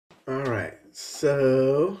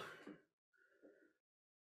So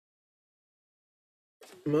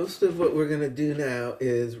most of what we're going to do now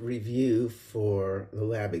is review for the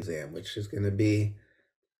lab exam, which is going to be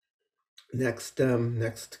next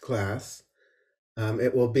class.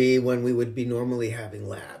 It will be when we would be normally having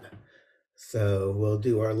lab. So we'll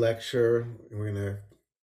do our lecture. We're going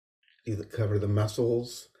to cover the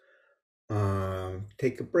muscles,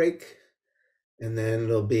 take a break, and then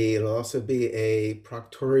it'll also be a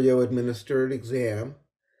proctorio administered exam,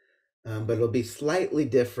 but it'll be slightly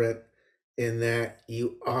different in that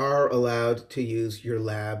you are allowed to use your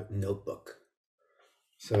lab notebook.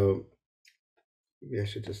 So maybe I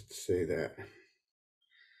should just say that.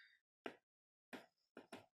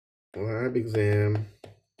 Lab exam.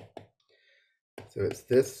 So it's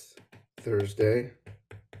this Thursday.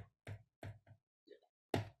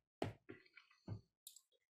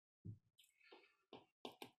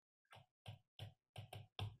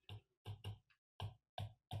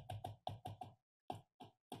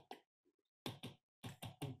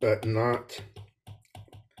 But not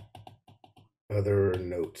other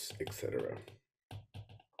notes, etc.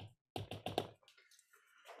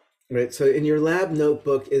 Right, so in your lab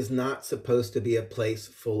notebook is not supposed to be a place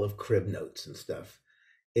full of crib notes and stuff.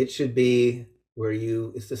 It should be where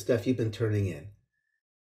it's the stuff you've been turning in.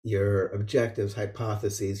 Your objectives,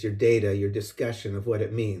 hypotheses, your data, your discussion of what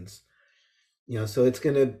it means. So it's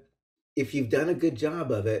going to, if you've done a good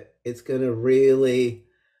job of it, it's going to really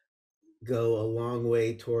go a long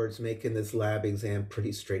way towards making this lab exam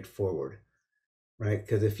pretty straightforward, right?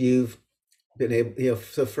 Because if you've been able,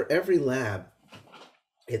 so for every lab,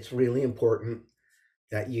 it's really important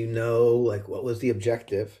that like what was the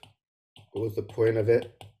objective, what was the point of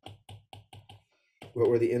it, what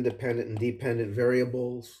were the independent and dependent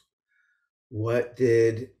variables, what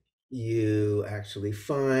did you actually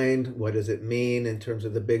find, what does it mean in terms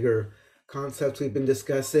of the bigger concepts we've been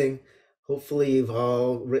discussing. Hopefully you've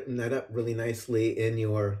all written that up really nicely in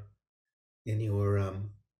your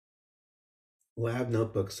lab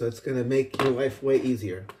notebook, so it's going to make your life way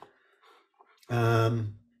easier. The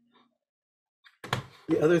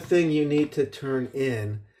other thing you need to turn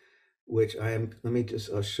in, which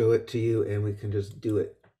I'll show it to you and we can just do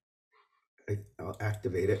it. I'll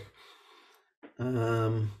activate it.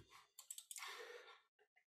 Go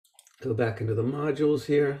back into the modules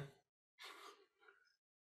here.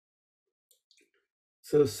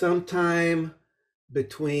 So sometime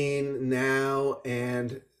between now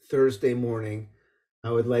and Thursday morning,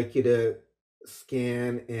 I would like you to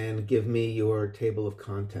scan and give me your table of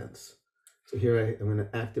contents. So here I'm going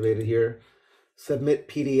to activate it here. Submit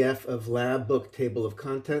PDF of lab book table of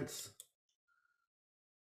contents.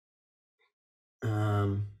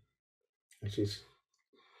 Actually,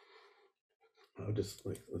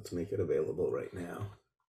 let's make it available right now.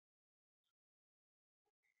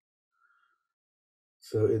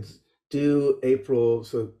 So it's due April,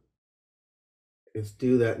 so it's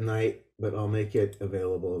due that night, but I'll make it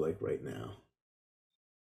available like right now.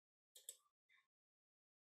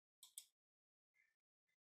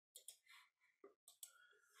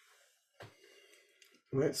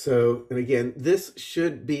 All right, so, and again, this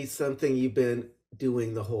should be something you've been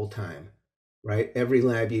doing the whole time, right? Every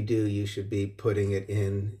lab you do, you should be putting it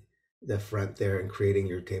in the front there and creating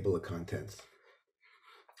your table of contents.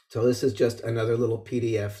 So this is just another little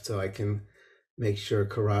PDF so I can make sure,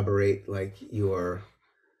 corroborate like your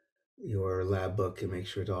lab book and make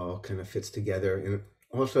sure it all kind of fits together. And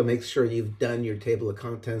also make sure you've done your table of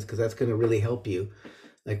contents, because that's going to really help you.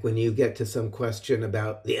 Like when you get to some question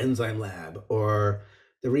about the enzyme lab or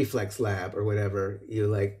the reflex lab or whatever, you're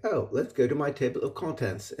like, oh, let's go to my table of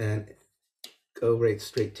contents and go right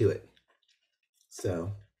straight to it.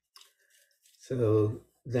 So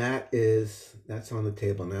that's on the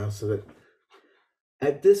table now. So that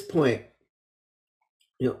at this point,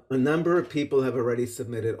 a number of people have already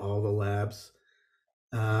submitted all the labs.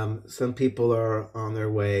 Some people are on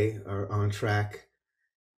their way, are on track.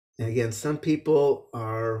 And again, some people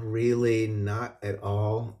are really not at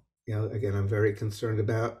all. Again, I'm very concerned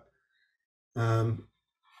about. Like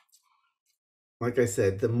I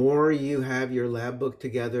said, the more you have your lab book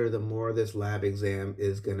together, the more this lab exam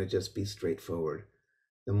is going to just be straightforward.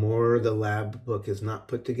 The more the lab book is not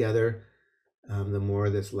put together, the more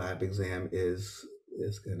this lab exam is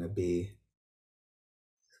going to be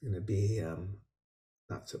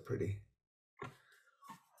not so pretty.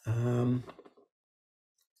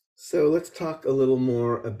 So let's talk a little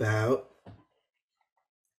more about.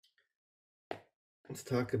 Let's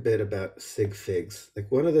talk a bit about sig figs. Like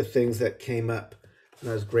one of the things that came up when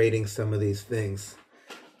I was grading some of these things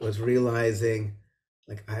was realizing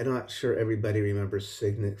Like, I'm not sure everybody remembers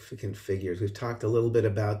significant figures. We've talked a little bit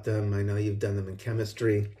about them. I know you've done them in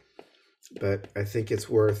chemistry, but I think it's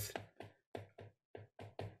worth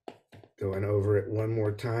going over it one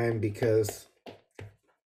more time because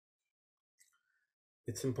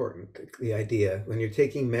it's important. The idea, when you're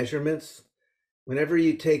taking measurements, whenever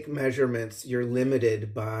you take measurements, you're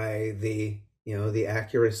limited by the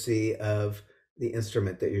accuracy of the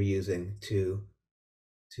instrument that you're using to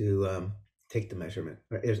take the measurement.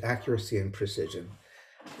 There's accuracy and precision.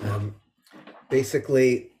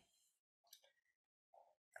 Basically,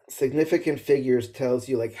 significant figures tells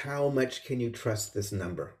you like how much can you trust this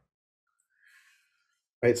number,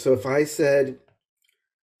 right? So if I said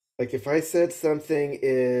something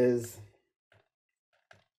is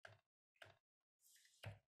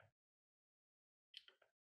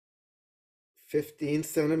 15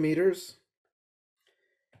 centimeters,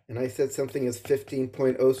 and I said something is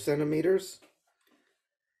 15.0 centimeters,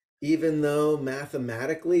 even though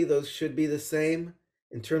mathematically those should be the same,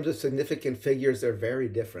 in terms of significant figures, they're very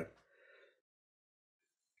different.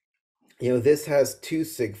 This has 2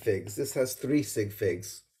 sig figs, this has 3 sig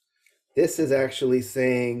figs. This is actually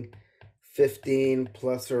saying 15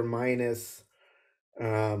 plus or minus,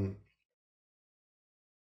 half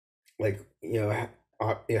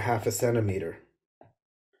a centimeter.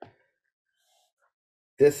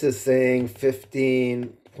 This is saying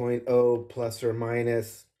 15.0 plus or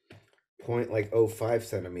minus 0.05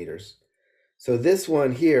 centimeters. So this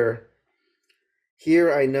one here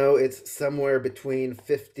I know it's somewhere between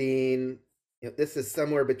 15, this is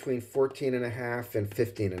somewhere between 14 and a half and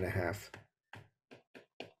 15 and a half.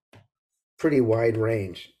 Pretty wide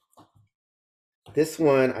range. This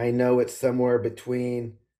one, I know it's somewhere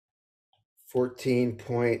between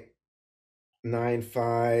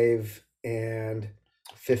 14.95 and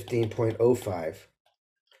 15.05.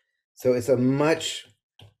 So it's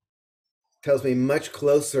tells me much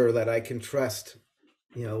closer that I can trust,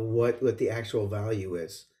 what the actual value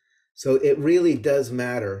is. So it really does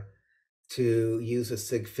matter to use a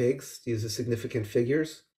sig figs, to use the significant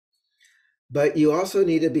figures. But you also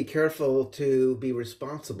need to be careful to be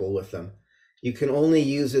responsible with them. You can only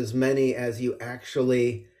use as many as you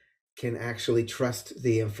can trust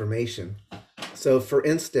the information. So for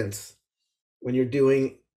instance, when you're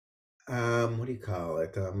doing, what do you call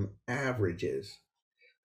it? Averages.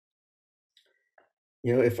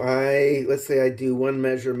 Let's say I do one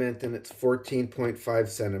measurement and it's 14.5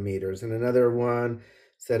 centimeters, and another one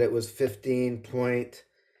said it was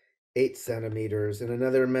 15.8 centimeters, and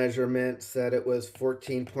another measurement said it was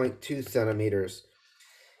 14.2 centimeters.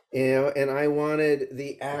 And I wanted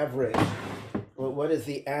the average. Well, what is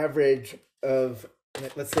the average of,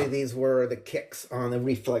 let's say these were the kicks on the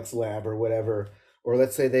reflex lab or whatever, or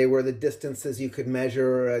let's say they were the distances you could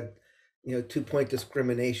measure a 2-point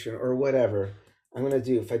discrimination or whatever. I'm going to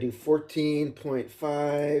do, if I do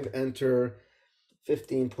 14.5, enter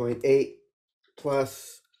 15.8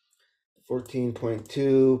 plus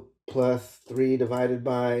 14.2 plus 3 divided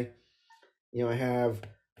by, I have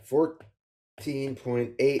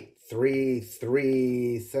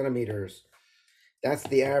 14.833 centimeters. That's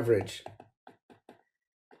the average.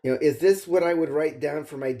 Is this what I would write down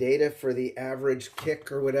for my data for the average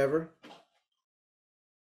kick or whatever?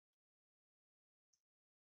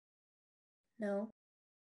 No.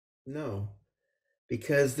 No,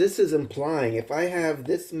 because this is implying if I have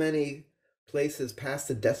this many places past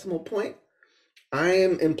the decimal point, I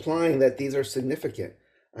am implying that these are significant.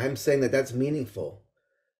 I'm saying that that's meaningful.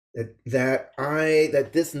 That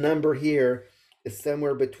this number here is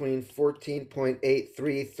somewhere between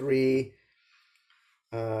 14.833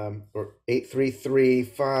 or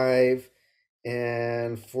 8335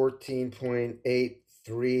 and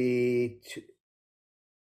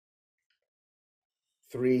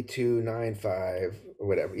 14.83295 or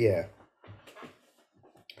whatever. Yeah.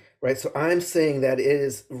 Right. So I'm saying that it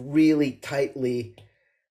is really tightly.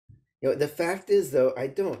 The fact is, though,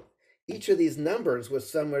 each of these numbers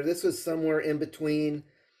was somewhere. This was somewhere in between,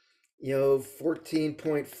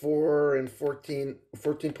 14.4 and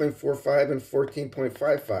 14.45 and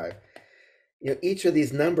 14.55. Each of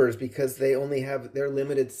these numbers, because they only have their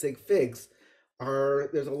limited sig figs,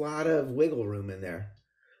 there's a lot of wiggle room in there.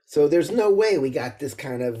 So there's no way we got this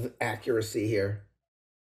kind of accuracy here.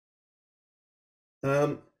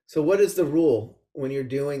 So what is the rule when you're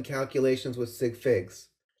doing calculations with sig figs,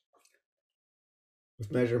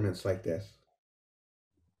 with measurements like this?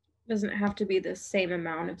 Doesn't it have to be the same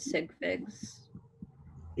amount of sig figs?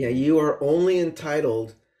 Yeah, you are only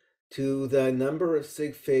entitled to the number of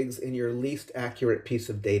sig figs in your least accurate piece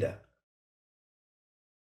of data.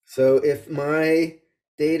 So if my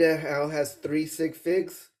Data Hal has 3 sig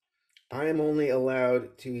figs. I am only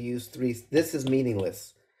allowed to use 3. This is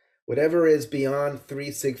meaningless. Whatever is beyond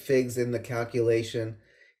 3 sig figs in the calculation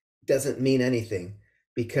doesn't mean anything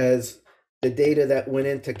because the data that went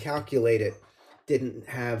in to calculate it didn't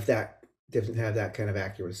have that kind of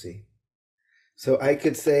accuracy. So I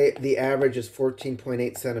could say the average is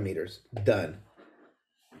 14.8 centimeters. Done.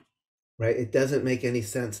 Right? It doesn't make any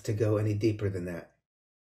sense to go any deeper than that.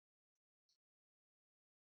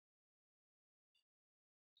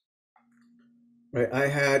 Right?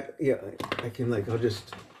 I can I'll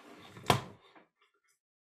just.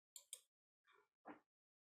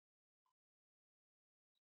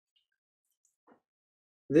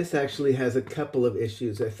 This actually has a couple of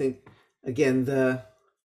issues. I think, again,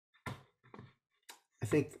 I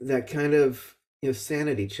think that kind of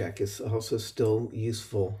sanity check is also still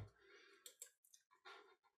useful.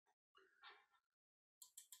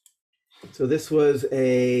 So this was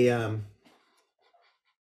a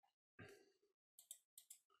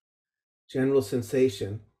general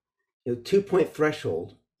sensation, 2-point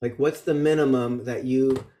threshold. Like, what's the minimum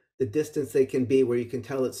the distance they can be where you can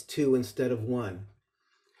tell it's 2 instead of 1?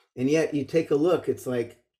 And yet you take a look, it's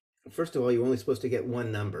like, first of all, you're only supposed to get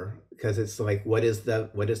one number because it's like, what is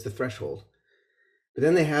the threshold? But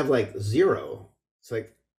then they have like 0. It's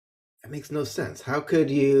like, that makes no sense. How could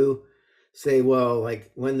you say, well,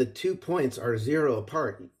 like when the 2 points are 0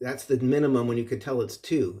 apart, that's the minimum when you could tell it's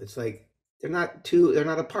 2? It's like, they're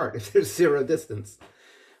not apart if there's 0 distance,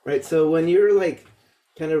 right? So when you're like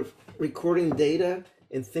kind of recording data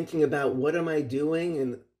and thinking about what am I doing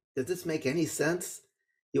and does this make any sense?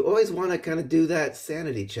 You always want to kind of do that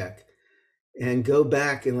sanity check and go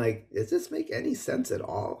back and like, does this make any sense at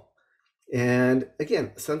all? And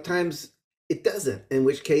again, sometimes it doesn't, in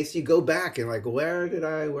which case you go back and like, where did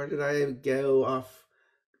I go off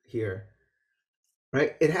here?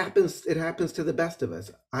 Right? It happens to the best of us.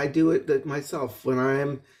 I do it myself when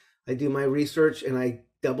I do my research and I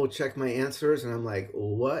double check my answers and I'm like,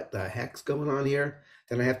 what the heck's going on here?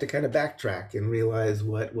 Then I have to kind of backtrack and realize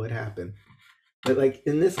what happened. But like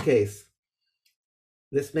in this case,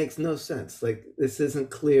 this makes no sense. Like this isn't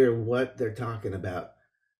clear what they're talking about,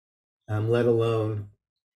 let alone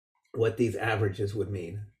what these averages would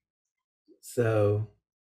mean. So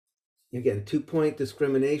again, 2-point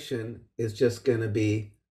discrimination is just going to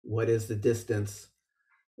be what is the distance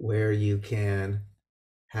where you can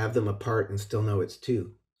have them apart and still know it's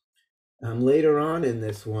 2. Later on in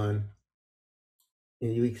this one,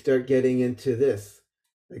 we start getting into this,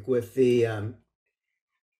 like with the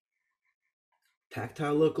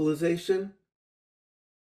tactile localization.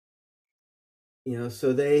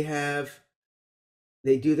 So they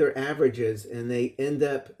do their averages and they end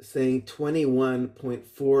up saying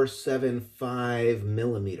 21.475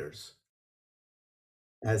 millimeters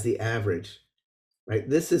as the average, right?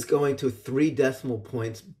 This is going to 3 decimal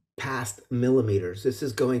points past millimeters. This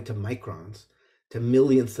is going to microns, to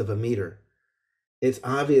millionths of a meter. It's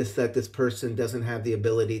obvious that this person doesn't have the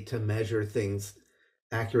ability to measure things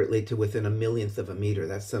accurately to within a millionth of a meter.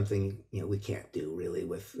 That's something we can't do really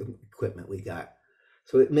with the equipment we got.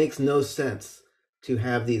 So it makes no sense to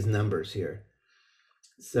have these numbers here.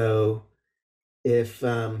 So if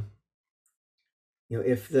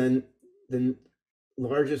if the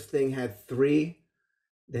largest thing had 3,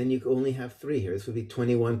 then you only have 3 here. This would be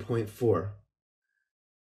 21.4.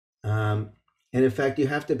 And in fact, you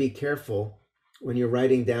have to be careful when you're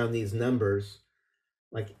writing down these numbers.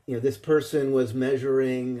 Like, this person was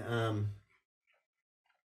measuring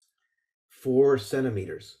 4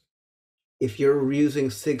 centimeters. If you're using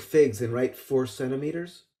sig figs and write 4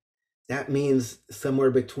 centimeters, that means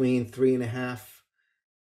somewhere between 3.5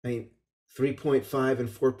 and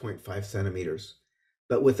 4.5 centimeters.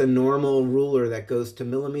 But with a normal ruler that goes to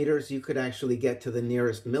millimeters, you could actually get to the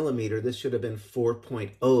nearest millimeter. This should have been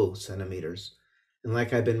 4.0 centimeters. And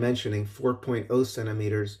like I've been mentioning, 4.0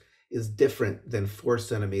 centimeters is different than 4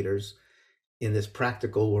 centimeters in this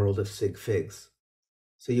practical world of sig figs.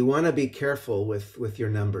 So you want to be careful with your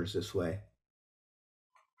numbers this way.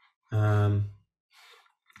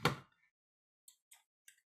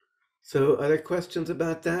 So other questions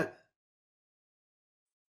about that?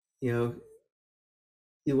 You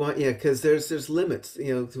want, because there's limits,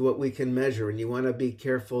 to what we can measure, and you want to be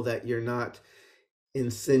careful that you're not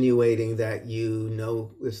insinuating that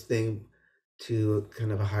this thing to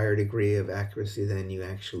kind of a higher degree of accuracy than you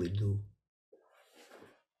actually do.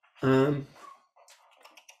 All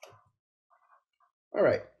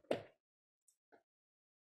right.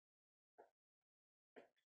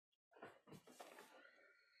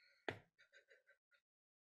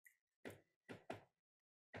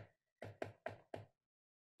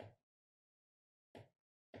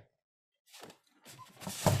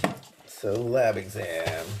 so lab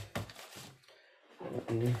exam.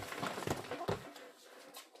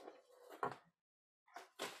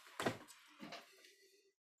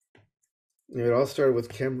 It all started with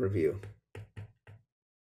chem review.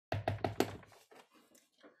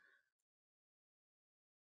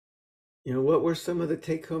 What were some of the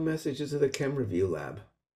take-home messages of the chem review lab?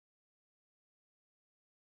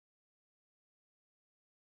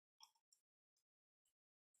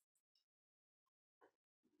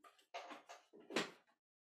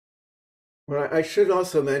 Well, I should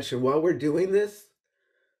also mention, while we're doing this,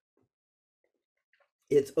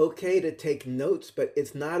 it's okay to take notes, but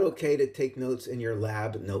it's not okay to take notes in your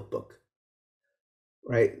lab notebook,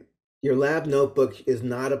 right? Your lab notebook is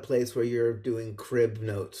not a place where you're doing crib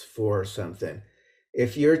notes for something.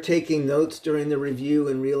 If you're taking notes during the review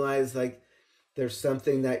and realize like there's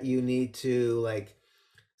something that you need to like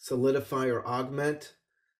solidify or augment,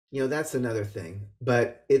 that's another thing.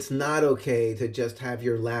 But it's not okay to just have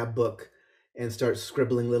your lab book and start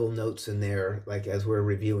scribbling little notes in there, like as we're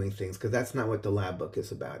reviewing things, because that's not what the lab book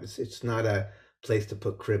is about. It's not a place to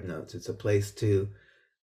put crib notes. It's a place to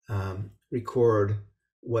record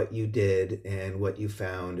what you did and what you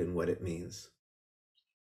found and what it means.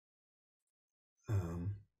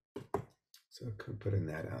 So putting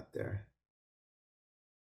that out there.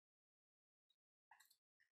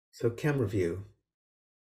 So chem review.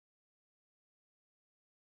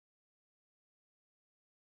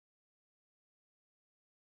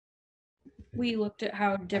 We looked at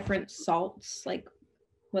how different salts, like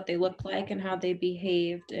what they looked like and how they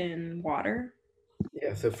behaved in water.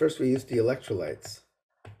 Yeah, so first we used the electrolytes.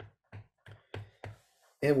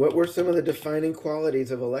 And what were some of the defining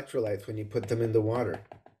qualities of electrolytes when you put them in the water?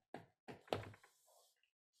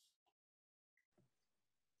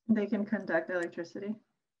 They can conduct electricity.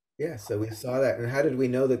 Yeah, so we saw that. And how did we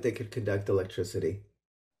know that they could conduct electricity?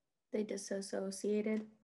 They disassociated.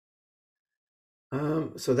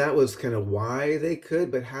 So that was kind of why they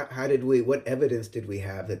could, but what evidence did we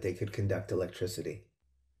have that they could conduct electricity?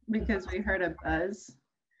 Because we heard a buzz.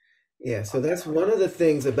 Yeah, so that's one of the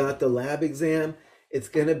things about the lab exam. It's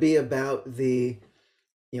going to be about the,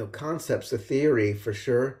 concepts, the theory for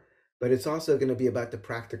sure, but it's also going to be about the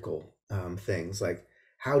practical things, like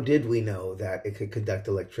how did we know that it could conduct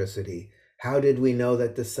electricity? How did we know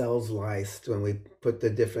that the cells lysed when we put the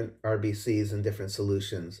different RBCs in different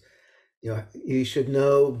solutions? You should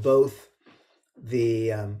know both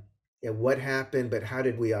the what happened, but how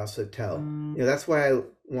did we also tell? That's why I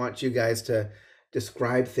want you guys to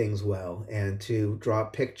describe things well and to draw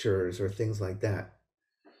pictures or things like that.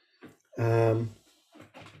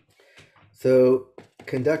 So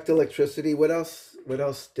conduct electricity. What else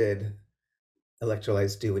did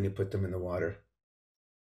electrolytes do when you put them in the water?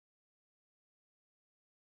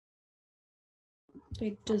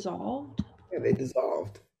 They dissolved. Yeah, they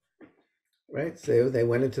dissolved. Right? So they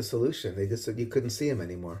went into solution. You couldn't see them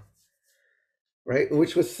anymore. Right?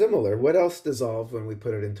 Which was similar. What else dissolved when we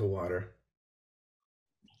put it into water?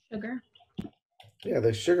 Sugar. Yeah,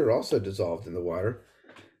 the sugar also dissolved in the water.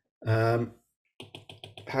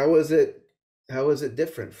 How was it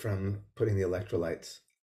different from putting the electrolytes?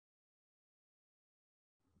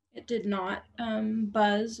 It did not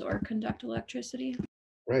buzz or conduct electricity.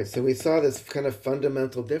 Right. So we saw this kind of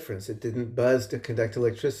fundamental difference. It didn't buzz to conduct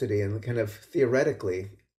electricity, and kind of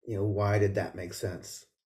theoretically, why did that make sense?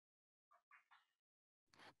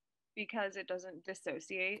 Because it doesn't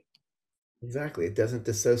dissociate. Exactly. It doesn't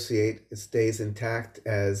dissociate. It stays intact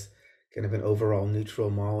as kind of an overall neutral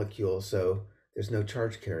molecule, so there's no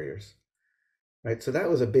charge carriers. Right? So that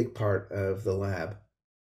was a big part of the lab.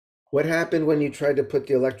 What happened when you tried to put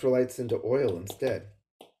the electrolytes into oil instead?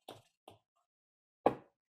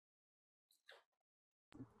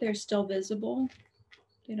 They're still visible.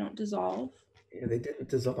 They don't dissolve. Yeah, they didn't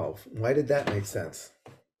dissolve. Why did that make sense?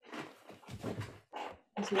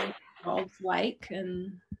 It's what dissolves like,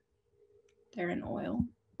 and they're in oil.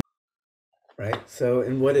 Right. So,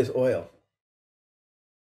 and what is oil?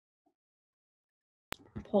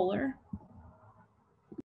 Polar.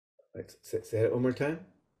 Right. Say it one more time.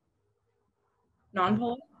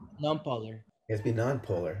 Non-polar. Non-polar. It has to be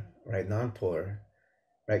non-polar, right? Non-polar,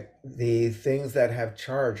 right? The things that have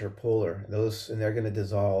charge are polar. Those, and they're going to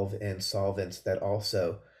dissolve in solvents that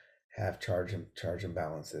also have charge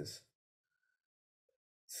imbalances.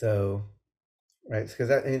 So, right, because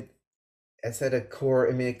that's at a core.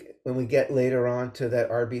 I mean, when we get later on to that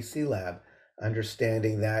RBC lab,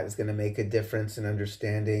 understanding that is going to make a difference in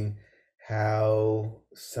understanding how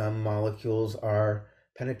some molecules are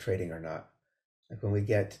penetrating or not. Like when we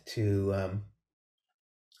get to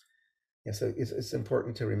yeah, so it's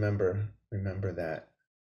important to remember that.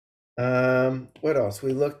 What else?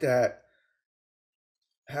 We looked at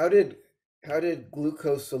how did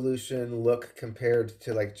glucose solution look compared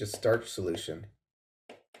to like just starch solution?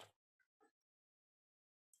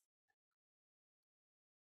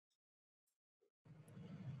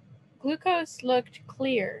 Glucose looked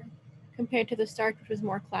clear compared to the starch, which was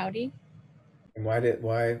more cloudy. And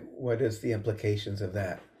what is the implications of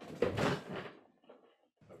that?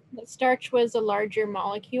 The starch was a larger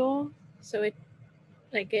molecule, so it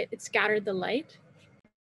scattered the light.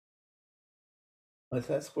 What's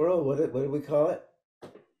that, squirrel? What did we call it?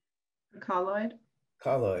 Colloid.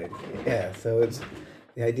 Colloid. Yeah, so it's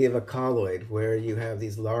the idea of a colloid where you have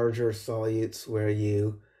these larger solutes where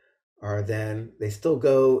you are then they still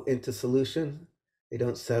go into solution. They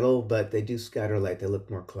don't settle, but they do scatter light. They look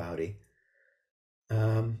more cloudy.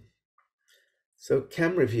 So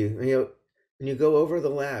chem review, when you go over the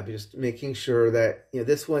lab, you're just making sure that,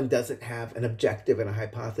 this one doesn't have an objective and a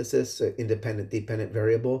hypothesis, so independent, dependent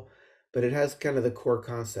variable, but it has kind of the core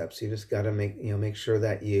concepts. You just got to make sure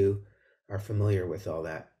that you are familiar with all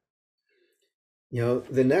that.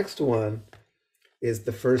 The next one is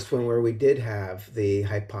the first one where we did have the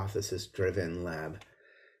hypothesis-driven lab,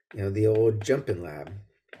 the old jumping lab.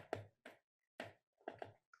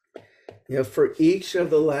 For each of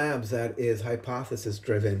the labs that is hypothesis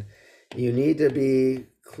driven, you need to be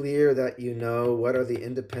clear that you know what are the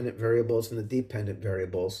independent variables and the dependent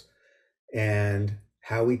variables and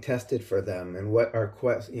how we tested for them and what our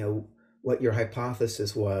what your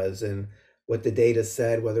hypothesis was and what the data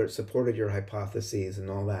said, whether it supported your hypotheses and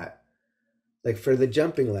all that. Like for the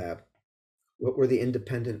jumping lab, what were the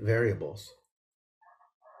independent variables?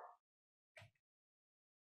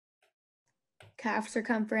 Calf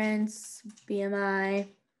circumference, BMI,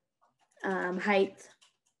 height,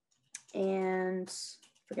 and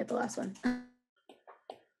forget the last one.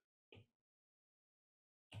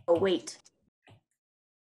 Oh, weight.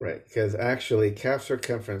 Right, because actually calf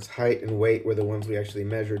circumference, height, and weight were the ones we actually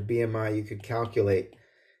measured. BMI you could calculate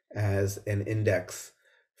as an index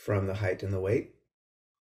from the height and the weight.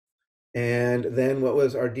 And then what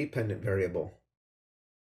was our dependent variable?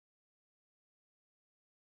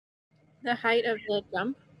 The height of the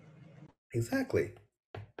jump. Exactly.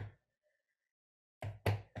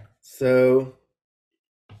 So,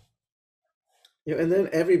 and then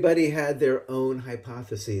everybody had their own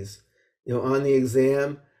hypotheses. On the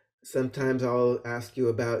exam, sometimes I'll ask you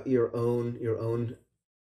about your own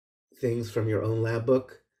things from your own lab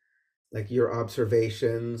book, like your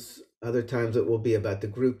observations. Other times it will be about the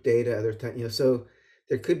group data. Other times, so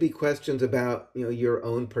there could be questions about your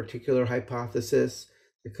own particular hypothesis.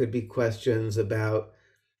 There could be questions about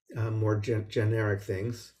more generic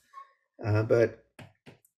things. But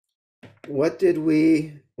what did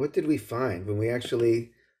we find when we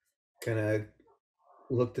actually kind of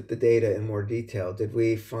looked at the data in more detail? Did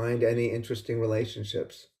we find any interesting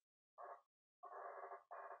relationships?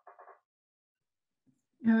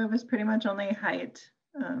 It was pretty much only height,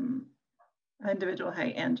 individual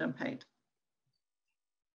height and jump height.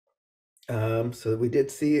 So we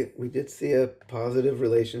did see a positive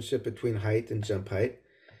relationship between height and jump height.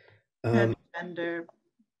 And gender.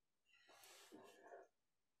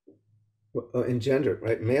 And gender,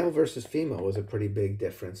 right? Male versus female was a pretty big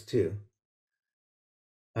difference too.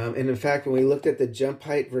 And in fact, when we looked at the jump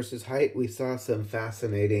height versus height, we saw some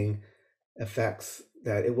fascinating effects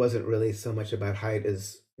that it wasn't really so much about height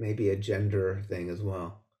as maybe a gender thing as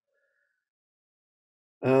well.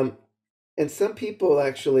 And some people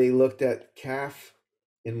actually looked at calf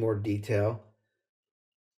in more detail.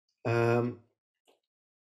 Can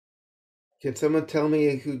someone tell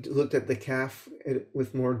me who looked at the calf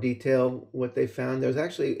with more detail what they found? There's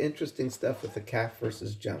actually interesting stuff with the calf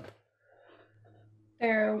versus jump.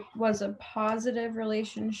 There was a positive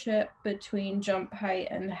relationship between jump height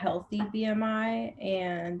and healthy BMI,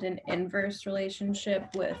 and an inverse relationship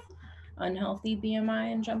with unhealthy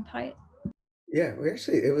BMI and jump height. Yeah,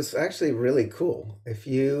 it was actually really cool. If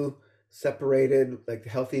you separated like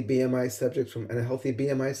healthy BMI subjects from unhealthy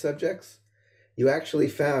BMI subjects, you actually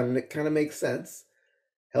found, and it kind of makes sense,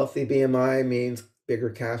 healthy BMI means bigger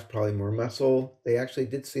calves, probably more muscle. They actually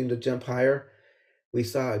did seem to jump higher. We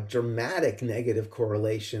saw a dramatic negative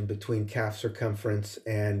correlation between calf circumference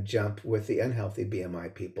and jump with the unhealthy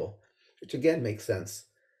BMI people, which again makes sense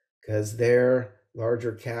because their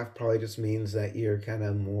larger calf probably just means that you're kind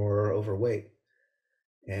of more overweight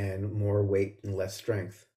and more weight and less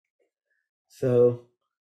strength. So,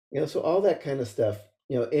 so all that kind of stuff,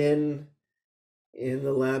 in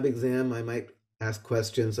the lab exam, I might ask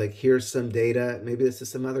questions like, here's some data, maybe this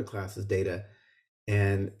is some other class's data,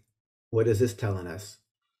 and what is this telling us?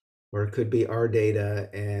 or it could be our data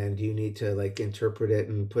and you need to like interpret it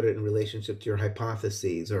and put it in relationship to your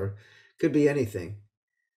hypotheses, or it could be anything.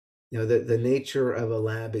 You know, the nature of a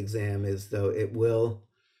lab exam is, though, it will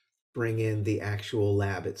bring in the actual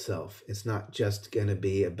lab itself. It's not just going to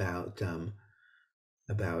be about you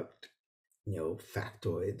know,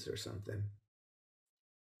 factoids or something.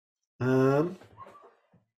 Let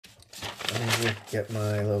me get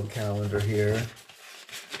my little calendar here.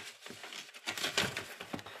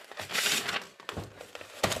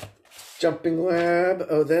 Jumping lab.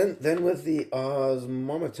 Oh, then with the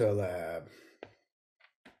osmometer lab.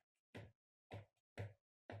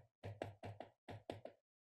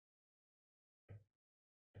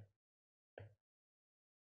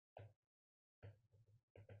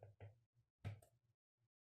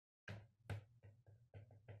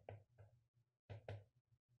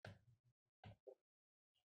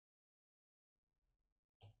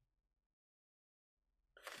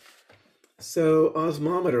 So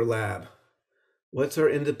osmometer lab. What's our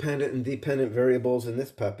independent and dependent variables in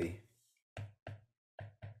this puppy?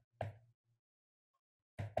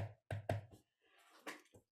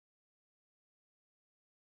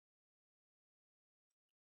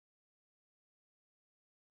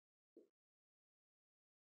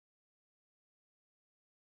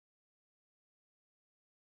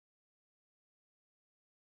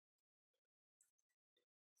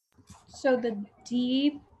 So the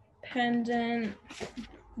dependent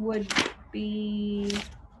would be.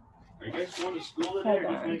 Are you guys going to school Hold today?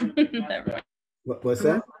 Or on. just making Never mind. What's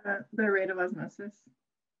that? The rate of osmosis.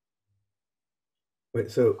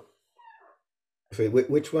 Wait, so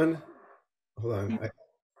which one? Hold on.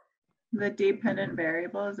 The dependent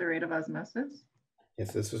variable is the rate of osmosis.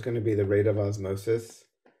 Yes, this was going to be the rate of osmosis.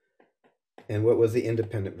 And what was the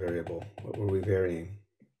independent variable? What were we varying?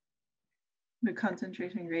 The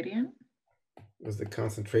concentration gradient. It was the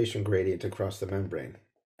concentration gradient across the membrane.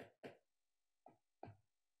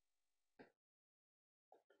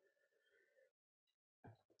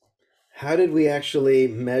 How did we actually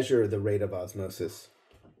measure the rate of osmosis?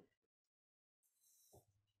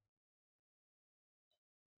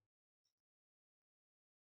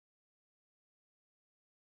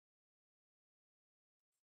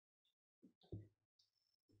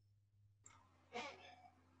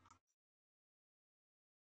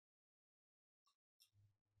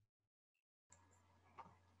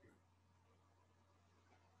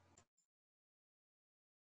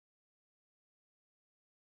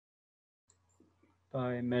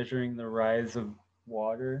 By measuring the rise of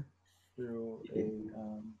water through a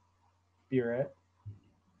burette.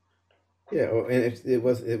 Yeah, and it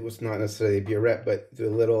was not necessarily a burette, but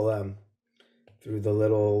through the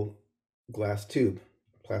little glass tube,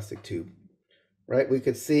 plastic tube, right? We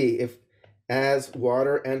could see if as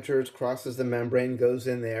water enters, crosses the membrane, goes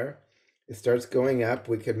in there, it starts going up.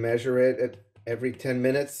 We could measure it at every 10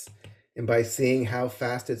 minutes, and by seeing how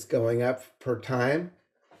fast it's going up per time,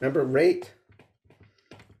 remember, rate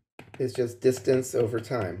is just distance over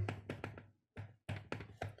time.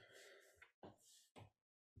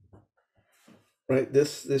 Right,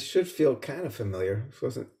 this should feel kind of familiar. This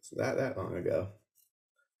wasn't that long ago.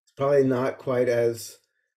 It's probably not quite as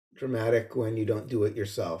dramatic when you don't do it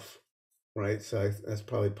yourself, right? So that's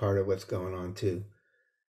probably part of what's going on too.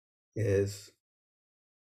 Is,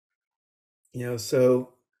 you know,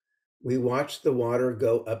 so we watched the water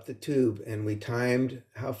go up the tube, and we timed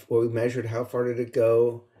we measured how far did it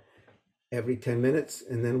go every 10 minutes,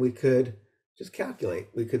 and then we could just calculate.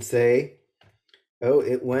 We could say, oh,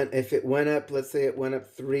 if it went up, let's say it went up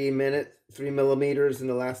 3 millimeters in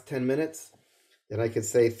the last 10 minutes, then I could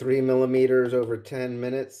say 3 millimeters over 10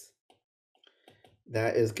 minutes.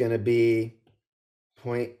 That is going to be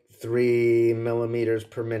 0.3 millimeters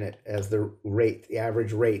per minute as the rate, the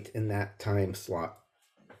average rate in that time slot,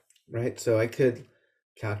 right? So I could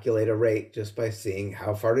calculate a rate just by seeing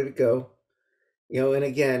how far did it go, you know, and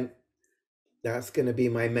again, that's going to be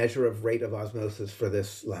my measure of rate of osmosis for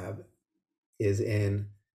this lab, is in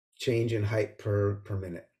change in height per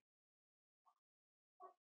minute.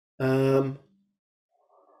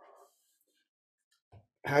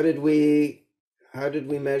 How did we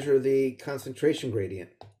measure the concentration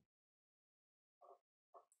gradient?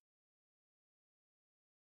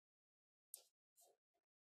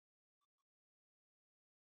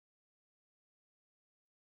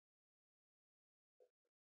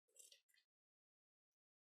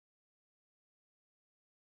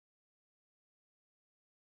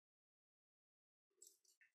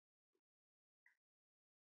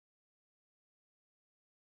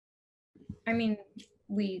 I mean,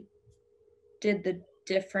 we did the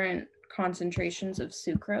different concentrations of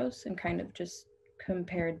sucrose and kind of just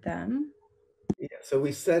compared them. Yeah, so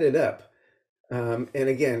we set it up. And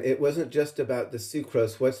again, it wasn't just about the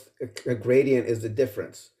sucrose. What's a gradient is the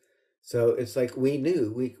difference. So it's like we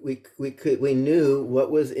knew we knew what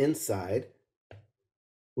was inside.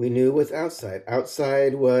 We knew what's outside.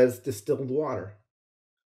 Outside was distilled water.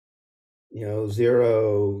 You know,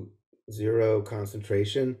 zero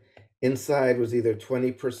concentration. Inside was either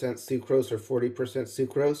 20% sucrose or 40%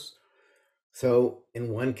 sucrose. So in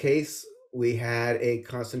one case, we had a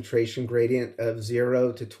concentration gradient of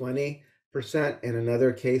 0 to 20%. In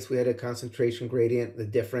another case, we had a concentration gradient, the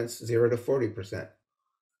difference 0 to 40%.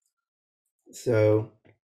 So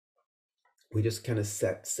we just kind of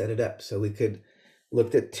set it up. So we could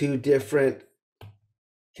looked at two different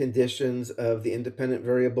conditions of the independent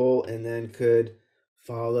variable and then could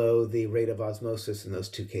follow the rate of osmosis in those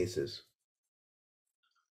two cases.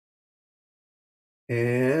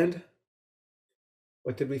 And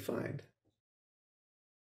what did we find?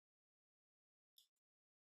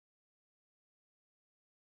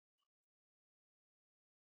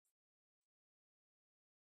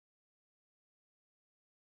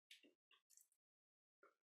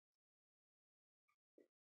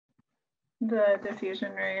 The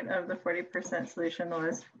diffusion rate of the 40% solution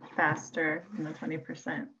was faster than the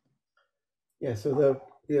 20%. Yeah, so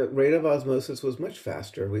the rate of osmosis was much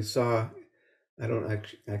faster. We saw,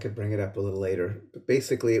 I could bring it up a little later, but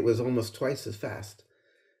basically it was almost twice as fast.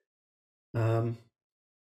 And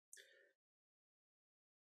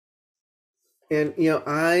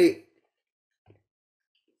I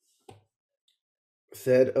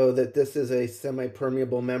said, oh, that this is a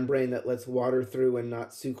semi-permeable membrane that lets water through and not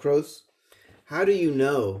sucrose. How do you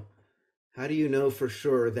know? How do you know for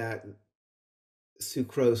sure that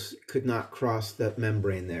sucrose could not cross that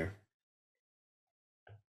membrane there?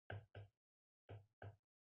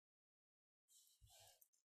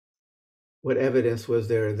 What evidence was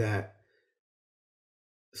there that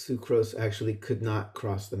sucrose actually could not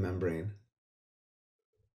cross the membrane?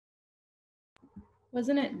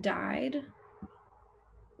 Wasn't it dyed?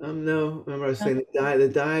 No, remember I was saying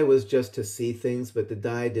the dye was just to see things, but the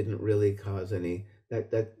dye didn't really cause any.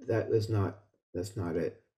 That was not, that's not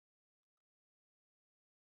it.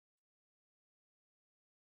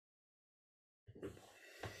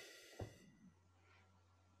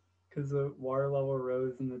 Because the water level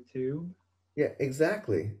rose in the tube. Yeah,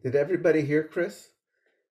 exactly. Did everybody hear Chris?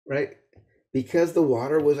 Right? Because the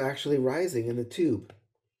water was actually rising in the tube.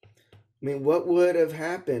 I mean, what would have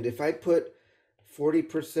happened if I put 40%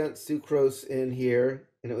 sucrose in here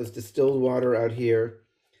and it was distilled water out here,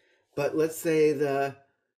 but let's say the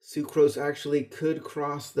sucrose actually could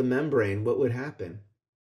cross the membrane, what would happen?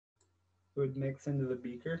 It would mix into the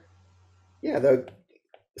beaker. Yeah, the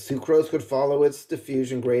sucrose would follow its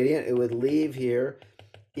diffusion gradient. It would leave here,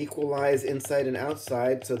 equalize inside and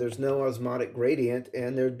outside, so there's no osmotic gradient,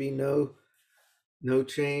 and there'd be no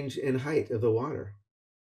change in height of the water.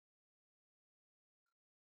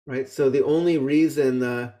 Right? So the only reason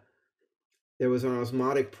there was an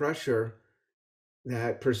osmotic pressure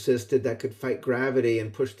that persisted that could fight gravity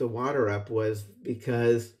and push the water up was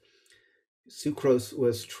because sucrose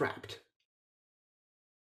was trapped.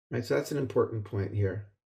 Right? So that's an important point here.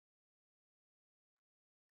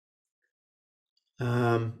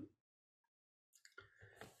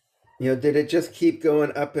 Did it just keep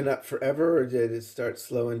going up and up forever, or did it start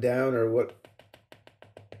slowing down, or what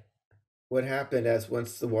happened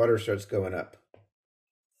once the water starts going up?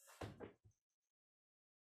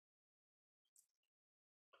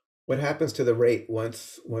 What happens to the rate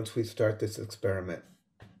once we start this experiment?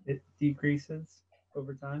 It decreases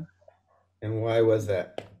over time. And why was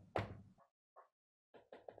that?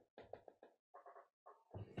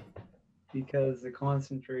 Because the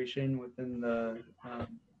concentration within the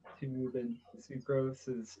tube and sucrose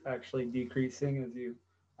is actually decreasing as you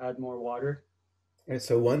add more water. And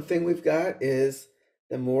so one thing we've got is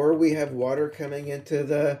the more we have water coming into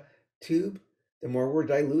the tube, the more we're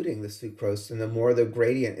diluting the sucrose and the more the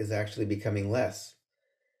gradient is actually becoming less.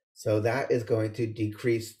 So that is going to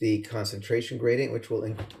decrease the concentration gradient, which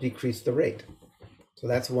will decrease the rate. So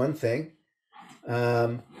that's one thing.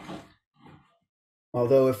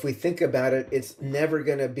 Although if we think about it, it's never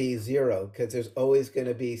going to be zero because there's always going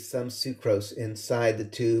to be some sucrose inside the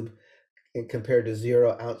tube and compared to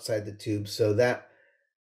zero outside the tube. So the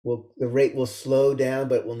rate will slow down,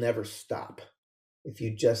 but it will never stop if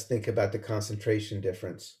you just think about the concentration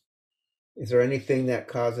difference. Is there anything that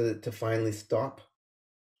causes it to finally stop?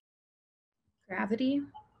 Gravity?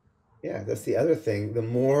 Yeah, that's the other thing. The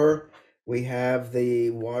more we have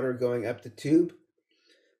the water going up the tube,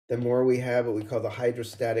 the more we have what we call the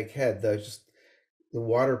hydrostatic head, the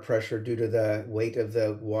water pressure due to the weight of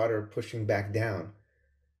the water pushing back down.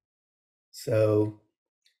 So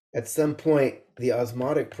at some point, the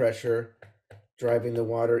osmotic pressure driving the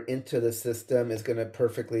water into the system is going to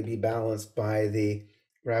perfectly be balanced by the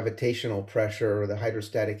gravitational pressure or the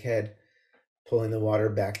hydrostatic head pulling the water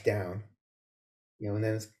back down. And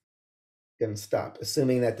then it's going to stop,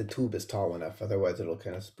 assuming that the tube is tall enough. Otherwise, it'll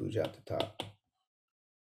kind of spooge out the top.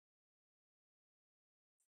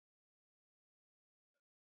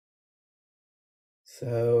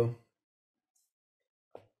 So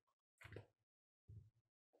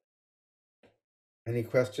any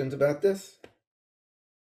questions about this?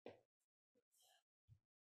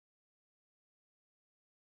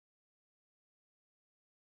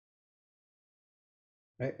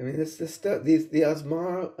 Right? I mean, this stuff, the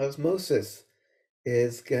osmosis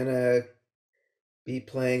is gonna be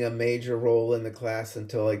playing a major role in the class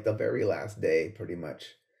until like the very last day, pretty much.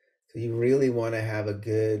 So you really want to have a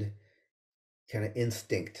good kind of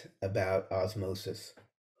instinct about osmosis.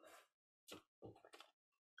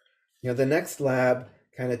 The next lab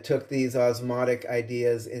kind of took these osmotic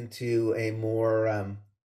ideas into a more,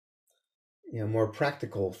 more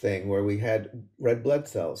practical thing where we had red blood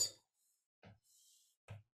cells.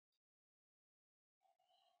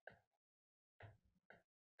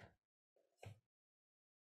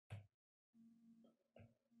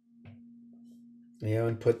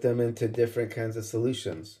 And put them into different kinds of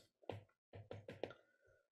solutions.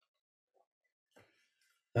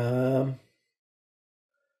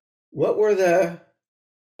 What were the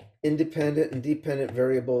independent and dependent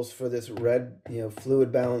variables for this red,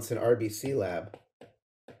 fluid balance in RBC lab?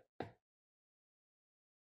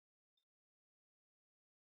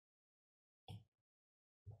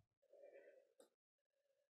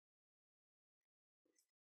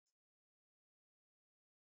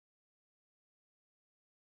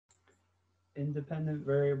 Independent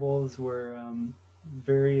variables were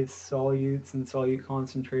various solutes and solute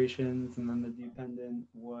concentrations, and then the dependent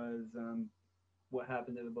was what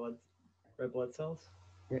happened to the red blood cells.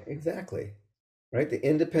 Yeah, exactly. Right? The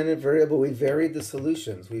independent variable, we varied the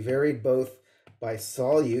solutions. We varied both by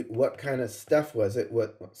solute, what kind of stuff was it?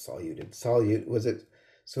 What soluted? Solute, was it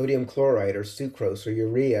sodium chloride or sucrose or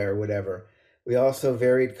urea or whatever? We also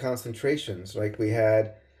varied concentrations, like we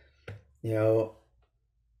had,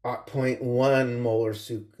 0.1 molar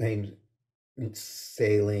saline,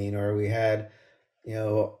 or we had,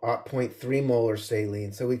 0.3 molar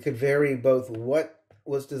saline. So we could vary both what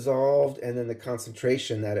was dissolved and then the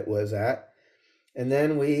concentration that it was at. And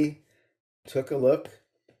then we took a look.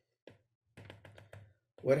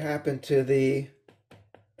 What happened to the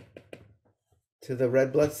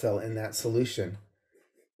red blood cell in that solution?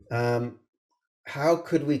 How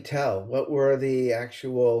could we tell? What were the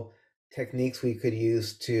actual techniques we could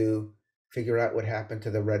use to figure out what happened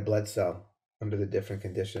to the red blood cell under the different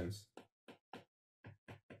conditions?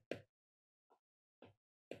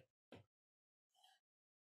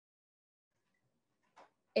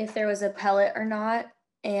 If there was a pellet or not,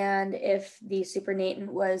 and if the supernatant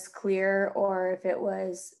was clear or if it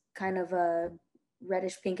was kind of a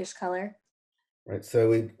reddish pinkish color. Right, so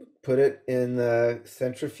we put it in the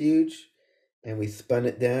centrifuge and we spun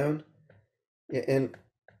it down. And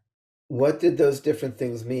what did those different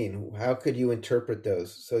things mean? How could you interpret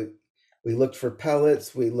those? So we looked for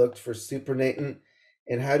pellets, we looked for supernatant,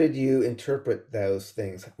 and how did you interpret those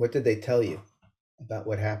things? What did they tell you about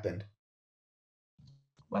what happened?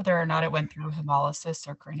 Whether or not it went through hemolysis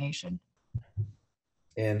or crenation.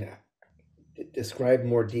 And describe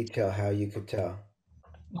more detail how you could tell.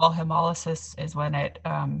 Well, hemolysis is when it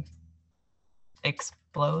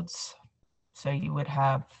explodes. So you would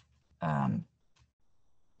have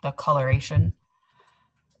the coloration,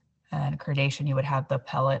 and crenation, you would have the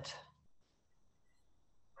pellet.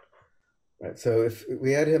 Right. So if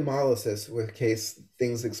we had hemolysis, with case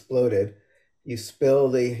things exploded, you spill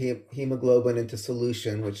the hemoglobin into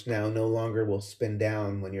solution, which now no longer will spin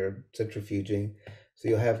down when you're centrifuging. So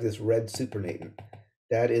you'll have this red supernatant.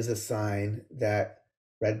 That is a sign that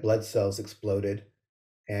red blood cells exploded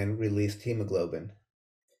and released hemoglobin.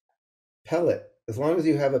 Pellet, as long as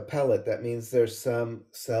you have a pellet, that means there's some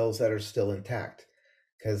cells that are still intact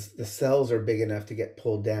because the cells are big enough to get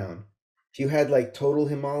pulled down. If you had like total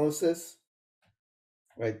hemolysis,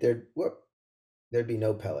 right, there'd be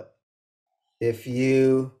no pellet. In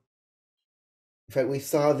fact, we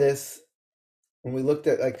saw this when we looked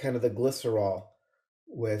at like kind of the glycerol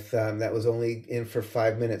with that was only in for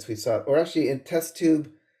 5 minutes. We saw, or actually in the test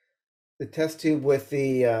tube with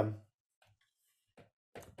the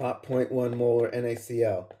 0.1 molar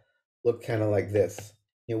NaCl looked kind of like this.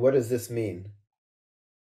 What does this mean?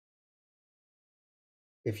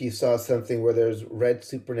 if you saw something where there's red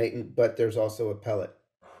supernatant, but there's also a pellet?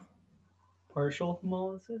 Partial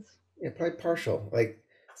hemolysis? Yeah, probably partial. Like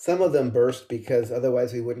some of them burst because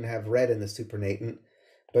otherwise we wouldn't have red in the supernatant,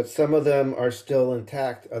 but some of them are still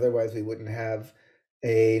intact. Otherwise we wouldn't have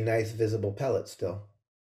a nice visible pellet still.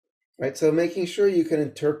 Right? So making sure you can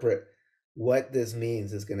interpret what this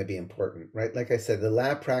means is going to be important, right? Like I said, the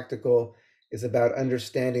lab practical is about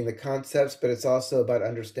understanding the concepts, but it's also about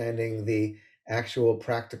understanding the actual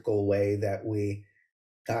practical way that we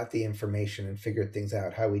got the information and figured things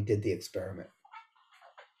out, how we did the experiment.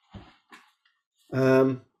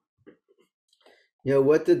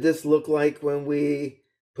 What did this look like when we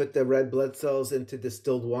put the red blood cells into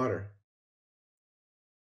distilled water?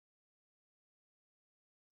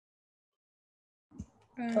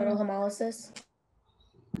 Total hemolysis.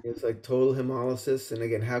 It's like total hemolysis. And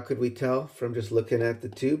again, how could we tell from just looking at the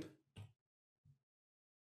tube?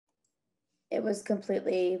 It was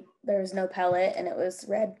completely, there was no pellet and it was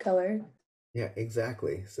red color. Yeah,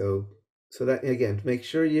 exactly. So that again, make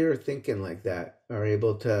sure you're thinking like that, are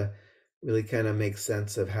able to really kind of make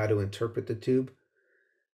sense of how to interpret the tube.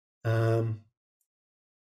 And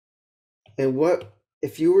what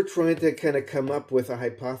if you were trying to kind of come up with a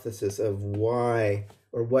hypothesis of why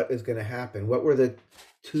or what is going to happen? What were the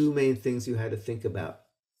two main things you had to think about?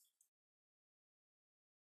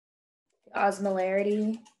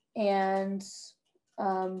 Osmolarity and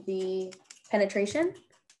the penetration.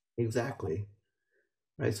 Exactly.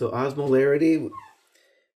 Right. So osmolarity,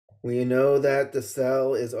 we know that the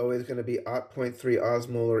cell is always going to be 0.3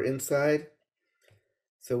 osmolar inside.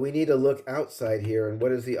 So we need to look outside here and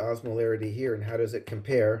what is the osmolarity here and how does it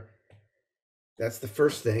compare? That's the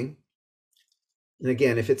first thing. And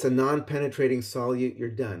again, if it's a non-penetrating solute,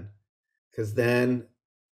 you're done. Because then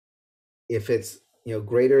if it's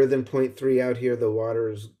greater than 0.3 out here, the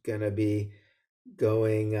water is going to be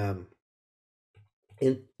going out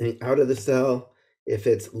of the cell. If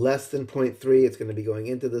it's less than 0.3, it's going to be going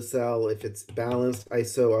into the cell. If it's balanced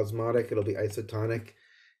isoosmotic, it'll be isotonic.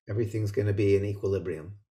 Everything's going to be in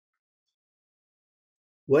equilibrium.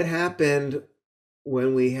 What happened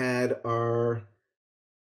when we had our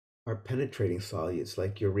penetrating solutes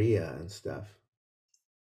like urea and stuff?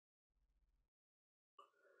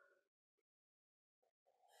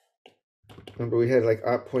 Remember, we had like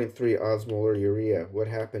 0.3 osmolar urea. What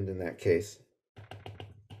happened in that case?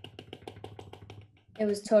 It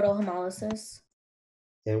was total hemolysis.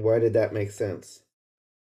 And why did that make sense?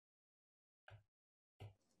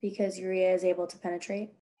 Because urea is able to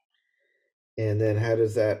penetrate. And then how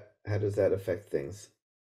does that affect things?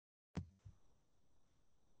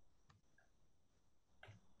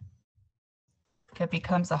 It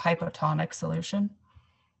becomes a hypotonic solution.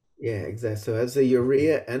 Yeah, exactly. So as the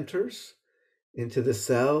urea enters into the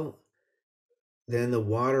cell, then the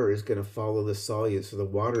water is going to follow the solute. So the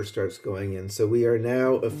water starts going in. So we are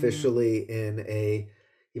now officially in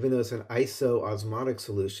even though it's an isoosmotic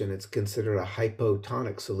solution, it's considered a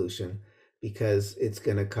hypotonic solution because it's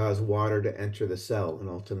going to cause water to enter the cell and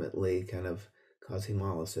ultimately kind of cause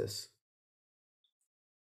hemolysis.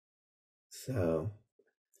 So,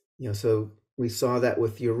 so we saw that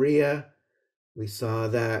with urea. We saw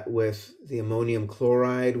that with the ammonium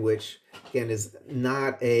chloride, which again is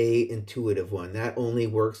not a intuitive one. That only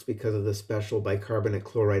works because of the special bicarbonate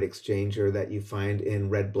chloride exchanger that you find in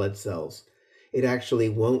red blood cells. It actually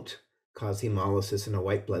won't cause hemolysis in a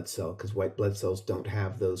white blood cell because white blood cells don't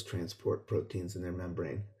have those transport proteins in their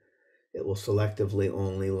membrane. It will selectively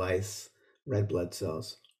only lyse red blood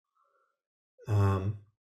cells. Glycerol.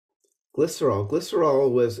 Glycerol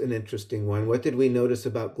was an interesting one. What did we notice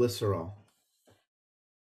about glycerol?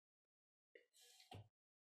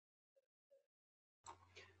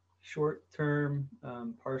 Short-term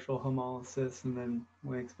partial hemolysis, and then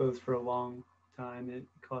when exposed for a long time, it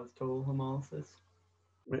caused total hemolysis.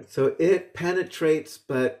 Right. So it penetrates,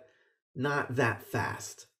 but not that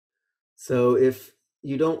fast. So if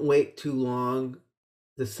you don't wait too long,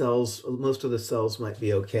 most of the cells might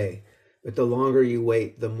be okay. But the longer you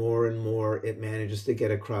wait, the more and more it manages to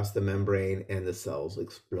get across the membrane and the cells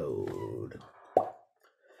explode.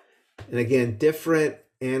 And again, different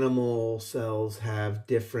animal cells have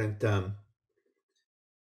different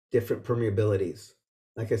permeabilities.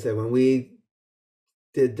 Like I said, when we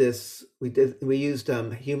did this, we used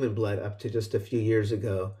human blood up to just a few years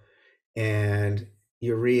ago, and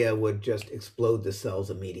urea would just explode the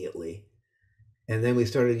cells immediately. And then we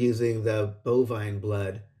started using the bovine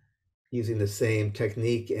blood, using the same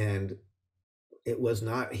technique, and it was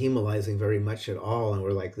not hemolyzing very much at all. And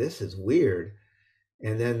we're like, this is weird.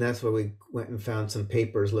 And then that's where we went and found some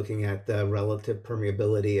papers looking at the relative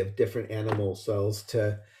permeability of different animal cells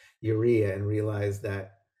to urea, and realized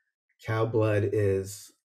that cow blood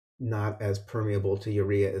is not as permeable to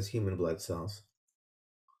urea as human blood cells.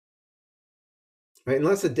 Right, and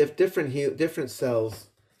lots of different cells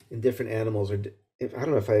in different animals are. I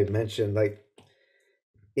don't know if I mentioned, like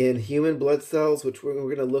in human blood cells, which we're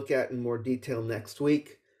going to look at in more detail next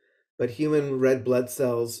week, but human red blood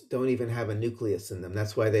cells don't even have a nucleus in them.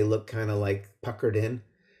 That's why they look kind of like puckered in.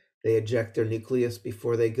 They eject their nucleus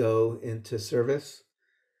before they go into service.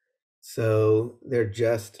 So they're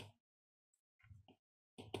just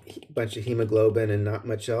a bunch of hemoglobin and not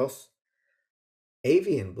much else.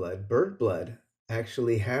 Avian blood, bird blood,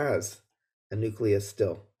 actually has a nucleus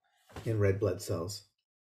still in red blood cells.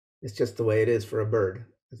 It's just the way it is for a bird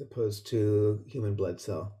as opposed to human blood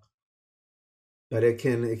cell. But it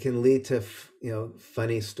can lead to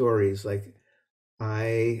funny stories. Like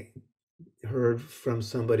I heard from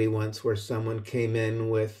somebody once where someone came in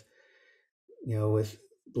with with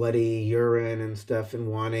bloody urine and stuff, and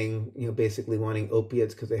wanting basically wanting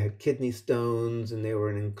opiates because they had kidney stones and they were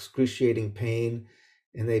in excruciating pain,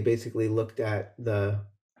 and they basically looked at the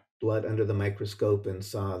blood under the microscope and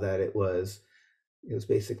saw that it was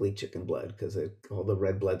basically chicken blood because all the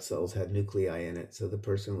red blood cells had nuclei in it. So the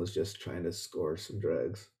person was just trying to score some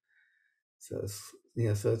drugs. So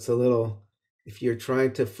it's a little, if you're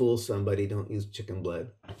trying to fool somebody, don't use chicken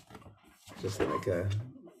blood. Just like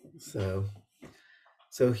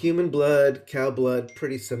so human blood, cow blood,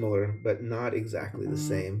 pretty similar, but not exactly the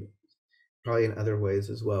same. Probably in other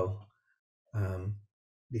ways as well,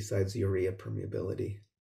 besides urea permeability.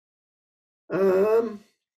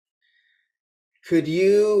 Could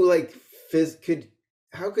you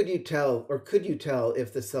how could you tell, or could you tell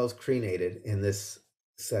if the cell's crenated in this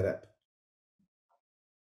setup?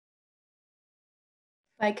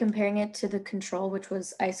 By comparing it to the control, which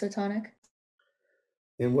was isotonic,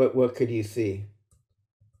 And what could you see?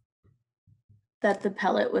 that the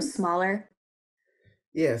pellet was smaller.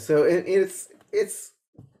 Yeah, so it's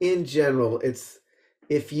in general, it's,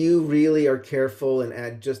 if you really are careful and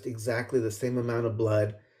add just exactly the same amount of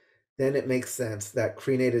blood, then it makes sense that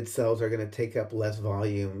crenated cells are going to take up less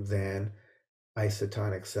volume than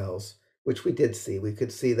isotonic cells, which we did see. We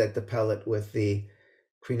could see that the pellet with the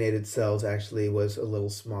crenated cells actually was a little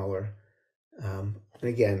smaller. And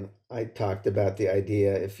again, I talked about the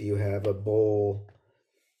idea, if you have a bowl,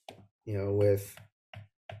 with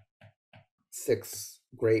 6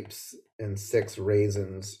 grapes and 6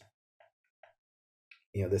 raisins,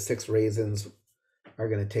 the 6 raisins are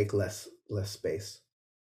going to take less space.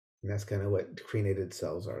 And that's kind of what crenated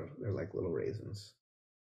cells are. They're like little raisins.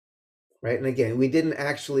 Right? And again, we didn't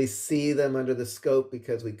actually see them under the scope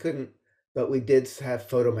because we couldn't, but we did have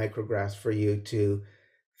photomicrographs for you to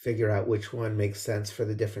figure out which one makes sense for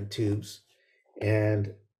the different tubes.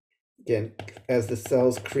 And again, as the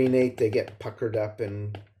cells crenate, they get puckered up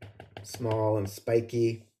and small and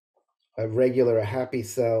spiky. A happy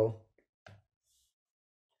cell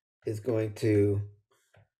is going to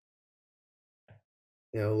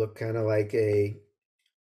look kind of like a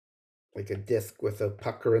disc with a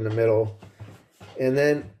pucker in the middle. And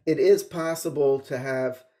then it is possible to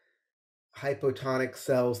have hypotonic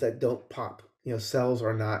cells that don't pop. Cells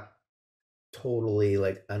are not totally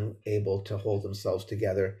like unable to hold themselves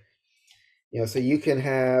together. So you can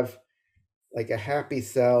have like a happy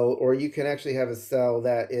cell, or you can actually have a cell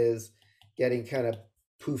that is getting kind of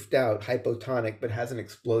poofed out, hypotonic, but hasn't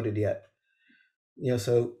exploded yet.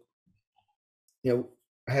 So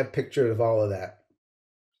I have pictures of all of that.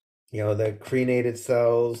 The crenated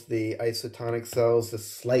cells, the isotonic cells, the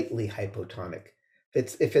slightly hypotonic.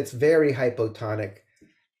 If it's very hypotonic,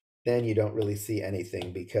 then you don't really see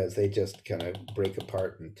anything because they just kind of break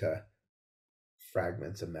apart into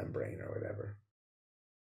fragments of membrane or whatever.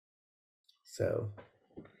 So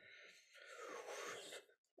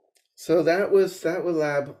that was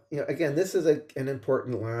lab. Again, this is an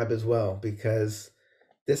important lab as well, because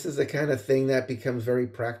this is the kind of thing that becomes very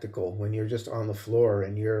practical when you're just on the floor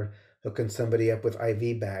and you're hooking somebody up with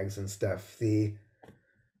IV bags and stuff. The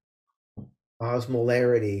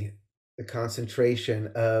osmolarity, the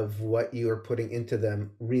concentration of what you are putting into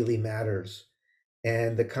them really matters.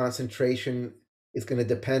 And the concentration is going to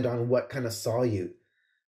depend on what kind of solute.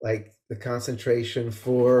 Like the concentration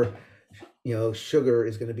for sugar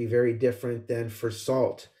is going to be very different than for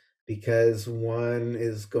salt, because one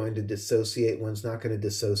is going to dissociate, one's not going to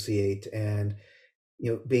dissociate. And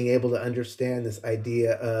being able to understand this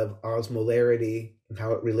idea of osmolarity and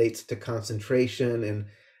how it relates to concentration, and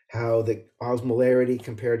how the osmolarity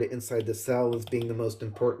compared to inside the cell is being the most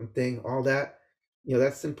important thing, all that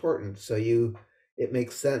that's important. So it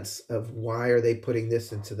makes sense of why are they putting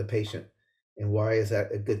this into the patient, and why is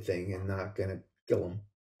that a good thing and not going to kill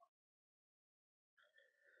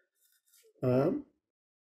them.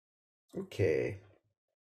 Okay.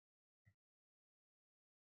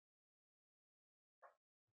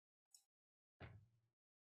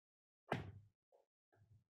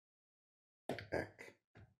 Back.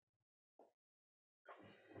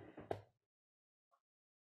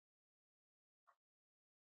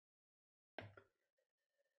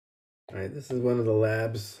 All right, this is one of the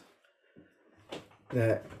labs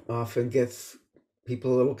that often gets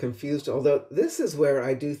people a little confused, although this is where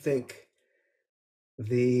I do think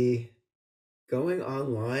the going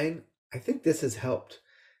online, I think this has helped.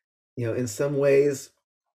 In some ways,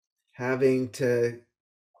 having to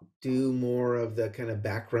do more of the kind of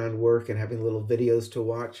background work and having little videos to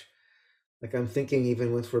watch. Like, I'm thinking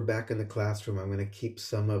even once we're back in the classroom, I'm going to keep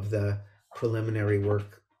some of the preliminary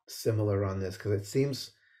work similar on this, because it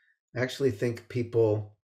seems, I actually think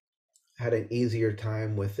people had an easier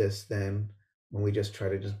time with this than when we just try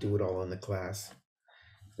to just do it all in the class.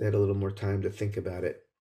 They had a little more time to think about it.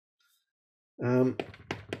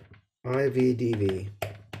 IVDV.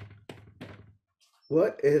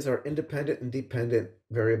 What is our independent and dependent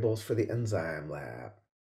variables for the enzyme lab?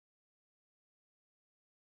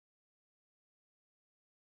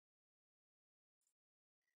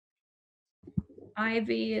 IV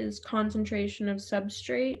is concentration of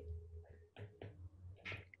substrate,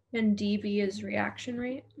 and DV is reaction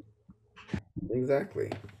rate. Exactly.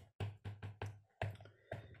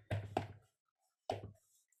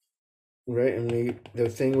 Right, and the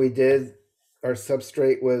thing we did, our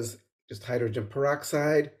substrate was just hydrogen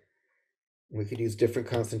peroxide. We could use different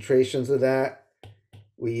concentrations of that.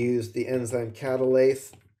 We used the enzyme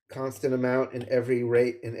catalase, constant amount in every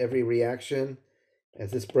reaction.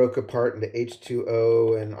 As this broke apart into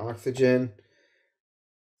H2O and oxygen,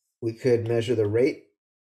 we could measure the rate.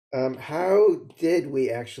 How did we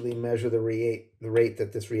actually measure the rate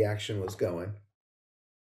that this reaction was going?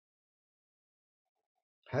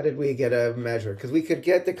 How did we get a measure? Because we could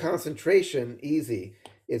get the concentration easy.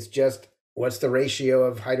 It's just, what's the ratio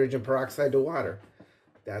of hydrogen peroxide to water?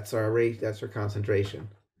 That's our rate, that's our concentration.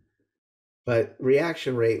 But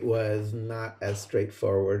reaction rate was not as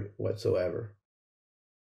straightforward whatsoever.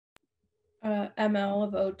 ml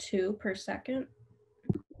of O2 per second.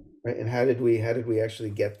 Right, and how did we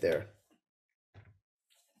actually get there?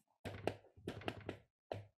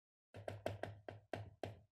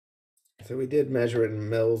 So we did measure it in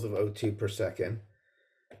mils of O2 per second,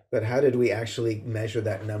 but how did we actually measure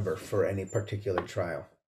that number for any particular trial?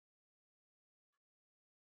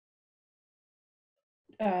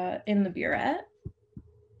 In the burette.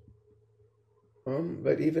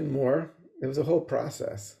 But even more, it was a whole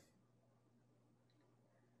process.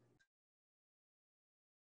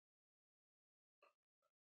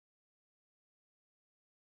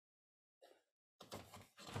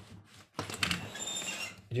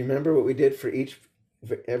 Do you remember what we did for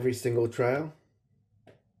every single trial?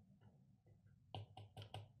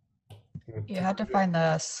 You had to find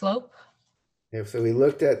the slope. Yeah, so we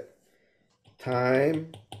looked at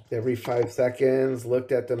time every 5 seconds,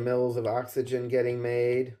 looked at the mils of oxygen getting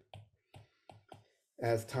made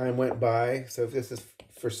as time went by. So if this is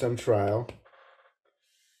for some trial,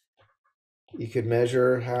 you could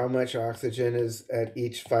measure how much oxygen is at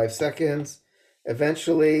each 5 seconds.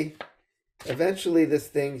 Eventually this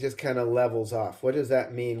thing just kind of levels off. What does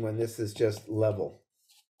that mean when this is just level?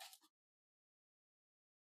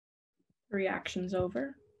 Reaction's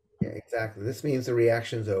over. Yeah, exactly. This means the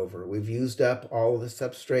reaction's over. We've used up all of the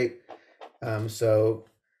substrate. So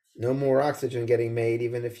no more oxygen getting made,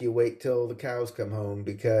 even if you wait till the cows come home,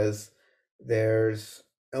 because there's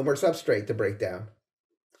no more substrate to break down.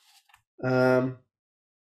 But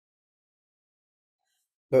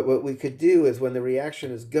what we could do is, when the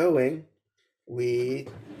reaction is going, we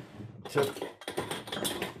took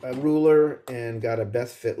a ruler and got a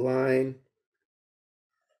best fit line.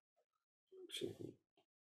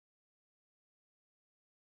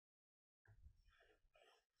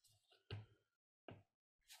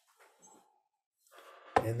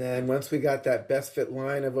 And then once we got that best fit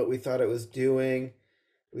line of what we thought it was doing,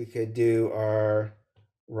 we could do our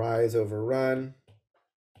rise over run.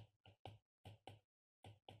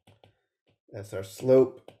 That's our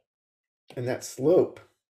slope. And that slope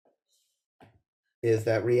is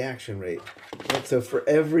that reaction rate. And so for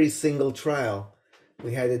every single trial,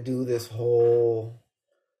 we had to do this whole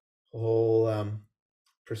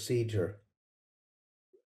procedure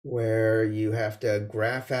where you have to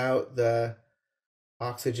graph out the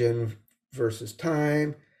oxygen versus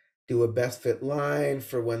time, do a best fit line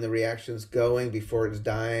for when the reaction's going before it's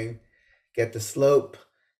dying, get the slope,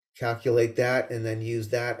 calculate that, and then use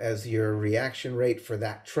that as your reaction rate for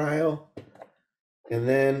that trial. And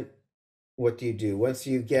then what do you do? Once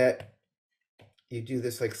you do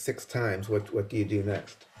this like 6 times, what do you do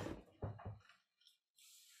next?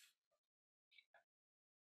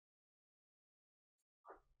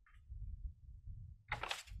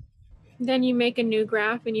 Then you make a new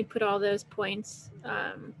graph and you put all those points,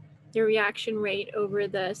 the reaction rate over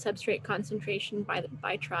the substrate concentration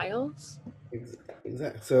by trials.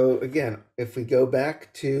 Exactly. So again, if we go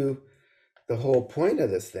back to the whole point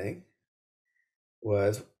of this thing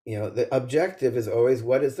was, the objective is always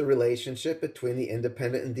what is the relationship between the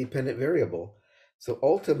independent and dependent variable. So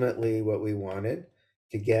ultimately what we wanted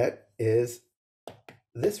to get is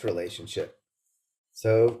this relationship.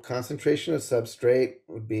 So concentration of substrate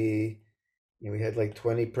would be, we had like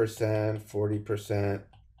 20%, 40%,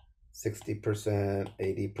 60%,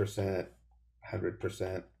 80%,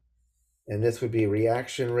 100%. And this would be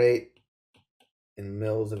reaction rate in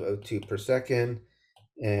mils of O2 per second.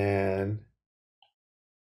 And,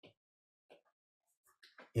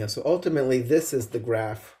 so ultimately this is the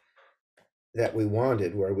graph that we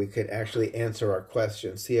wanted, where we could actually answer our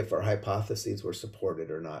question, see if our hypotheses were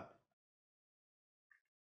supported or not.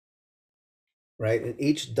 Right? And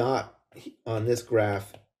each dot on this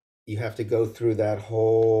graph, you have to go through that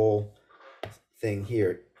whole thing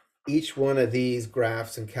here. Each one of these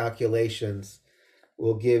graphs and calculations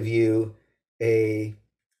will give you a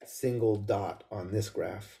single dot on this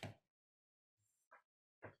graph.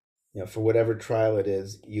 For whatever trial it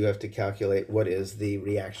is, you have to calculate what is the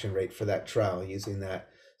reaction rate for that trial using that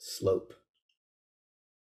slope.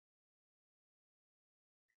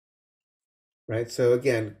 Right? So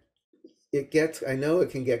again, I know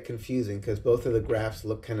it can get confusing because both of the graphs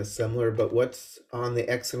look kind of similar, but what's on the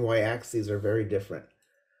X and Y axes are very different.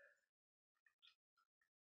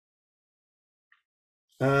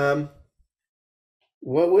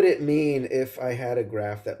 What would it mean if I had a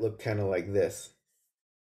graph that looked kind of like this?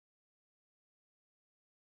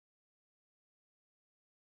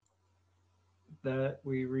 That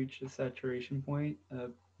we reach a saturation point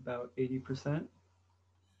of about 80%.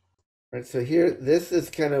 Right, so here, this is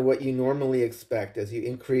kind of what you normally expect. As you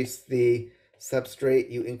increase the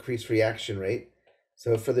substrate, you increase reaction rate.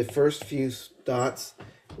 So for the first few dots,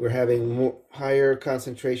 we're having higher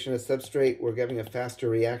concentration of substrate. We're getting a faster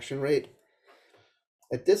reaction rate.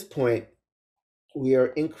 At this point, we are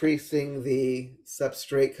increasing the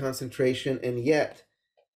substrate concentration, and yet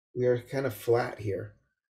we are kind of flat here.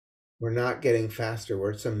 We're not getting faster.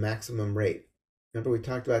 We're at some maximum rate. Remember, we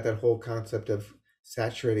talked about that whole concept of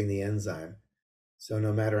saturating the enzyme. So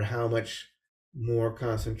no matter how much more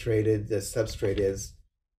concentrated the substrate is,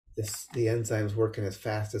 the enzyme's working as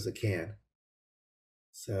fast as it can.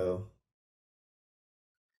 So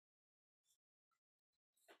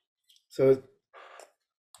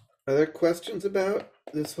are there questions about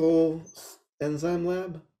this whole enzyme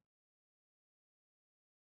lab?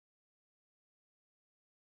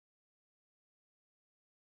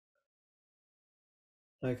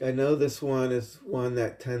 Like, I know this one is one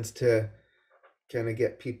that tends to kind of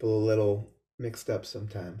get people a little mixed up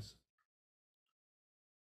sometimes.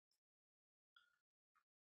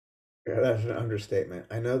 Yeah, that's an understatement.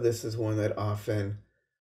 I know this is one that often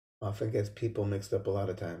gets people mixed up a lot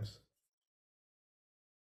of times.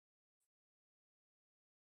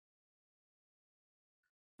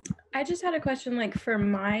 I just had a question, like for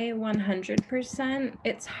my 100%,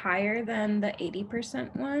 it's higher than the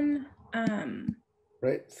 80% one.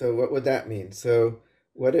 Right? So what would that mean? So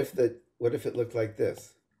what if it looked like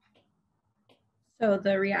this? So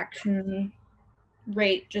the reaction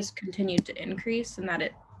rate just continued to increase and that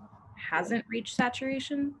it hasn't reached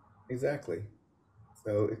saturation? Exactly.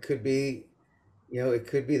 So it could be,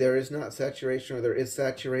 there is not saturation or there is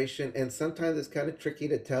saturation. And sometimes it's kind of tricky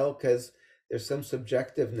to tell because there's some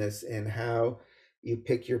subjectiveness in how you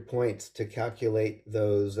pick your points to calculate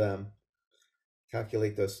those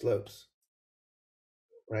slopes.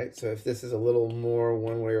 Right? So if this is a little more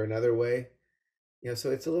one way or another way,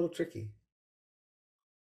 so it's a little tricky.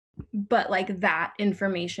 But like that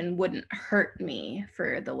information wouldn't hurt me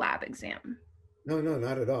for the lab exam. No,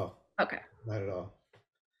 not at all. Okay. Not at all.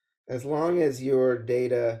 As long as your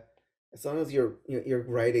data, as long as you're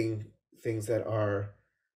writing things that are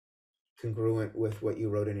congruent with what you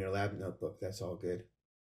wrote in your lab notebook, that's all good.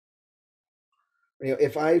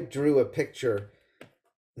 If I drew a picture,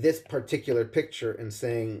 this particular picture, and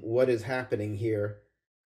saying what is happening here,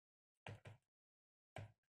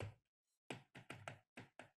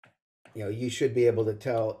 you should be able to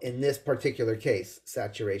tell in this particular case,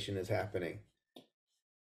 saturation is happening.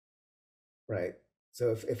 Right.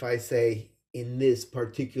 So if I say in this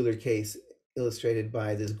particular case, illustrated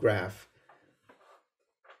by this graph,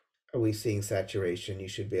 are we seeing saturation? You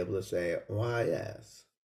should be able to say, why, yes.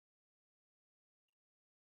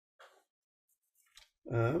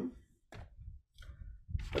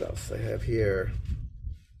 What else I have here?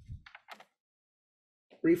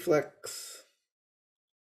 Reflex.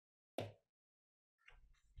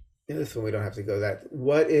 In this one, we don't have to go that.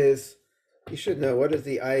 You should know, what is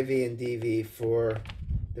the IV and DV for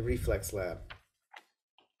the reflex lab?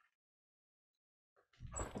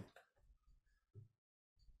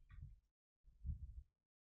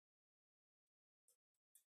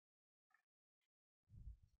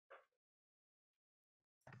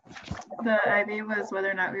 The IV was whether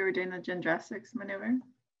or not we were doing the gymnastics maneuver.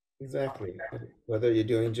 Exactly. Whether you're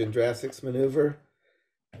doing gymnastics maneuver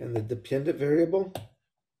and the dependent variable.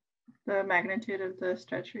 The magnitude of the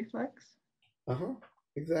stretch reflex.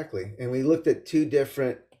 Exactly. And we looked at two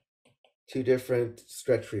different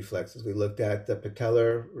stretch reflexes. We looked at the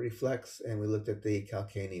patellar reflex and we looked at the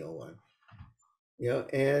calcaneal one.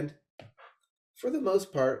 And for the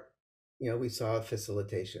most part, we saw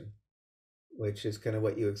facilitation, which is kind of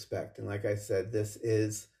what you expect. And like I said, this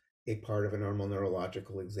is a part of a normal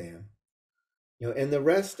neurological exam. And the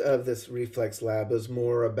rest of this reflex lab is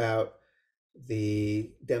more about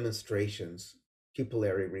the demonstrations,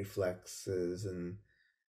 pupillary reflexes and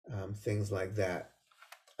things like that.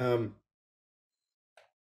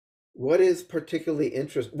 What is particularly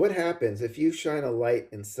interesting? What happens if you shine a light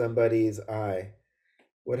in somebody's eye?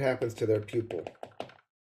 What happens to their pupil?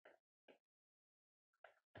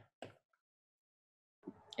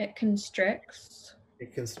 It constricts.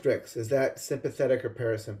 It constricts. Is that sympathetic or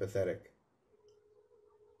parasympathetic?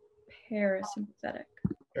 Parasympathetic.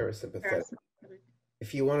 Parasympathetic.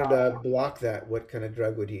 If you wanted to block that, what kind of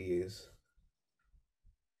drug would you use?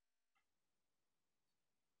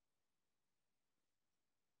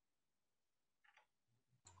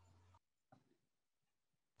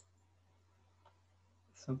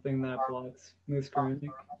 Something that blocks muscarinic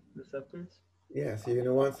receptors. Yeah, so you're going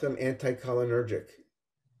to want some cholinergic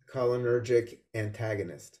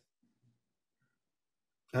antagonist.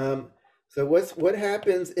 So what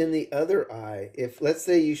happens in the other eye? If, let's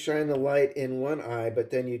say, you shine the light in one eye, but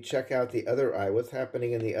then you check out the other eye, what's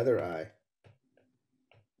happening in the other eye?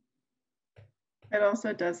 It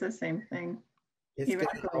also does the same thing.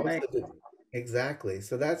 Exactly.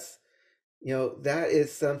 So that's, that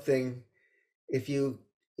is something, if you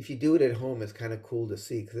do it at home, it's kind of cool to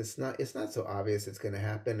see, because it's not so obvious it's going to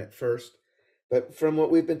happen at first. But from what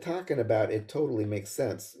we've been talking about, it totally makes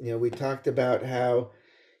sense. We talked about how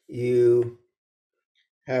you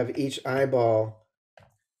have each eyeball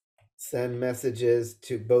send messages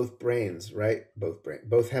to both brains, right?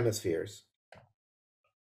 Both hemispheres.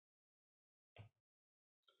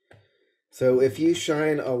 So if you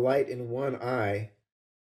shine a light in one eye,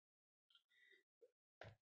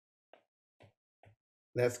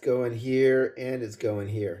 that's going here and it's going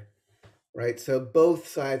here, right? So both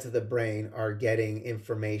sides of the brain are getting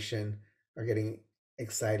information, are getting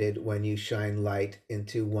excited when you shine light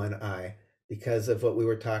into one eye, because of what we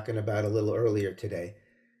were talking about a little earlier today.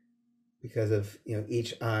 Because of,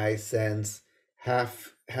 each eye sends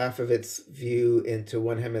half of its view into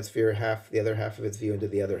one hemisphere, the other half of its view into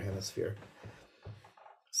the other hemisphere.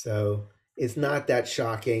 So it's not that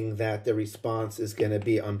shocking that the response is going to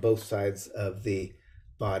be on both sides of the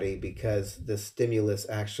body, because the stimulus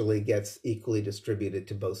actually gets equally distributed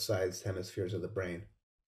to both sides hemispheres of the brain.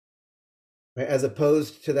 Right? As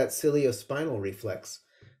opposed to that ciliospinal reflex,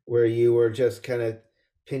 where you were just kind of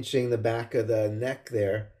pinching the back of the neck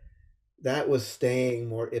there, that was staying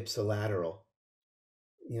more ipsilateral.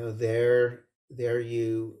 There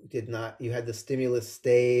you did not, you had the stimulus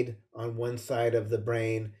stayed on one side of the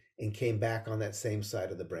brain and came back on that same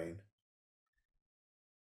side of the brain.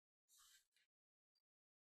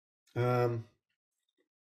 So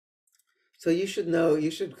you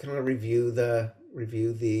should kind of review the, what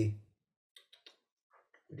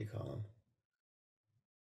do you call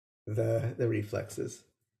them? The reflexes.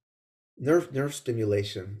 Nerve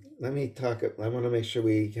stimulation. I want to make sure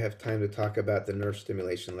we have time to talk about the nerve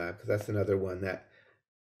stimulation lab, because that's another one that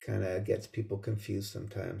kind of gets people confused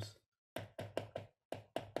sometimes.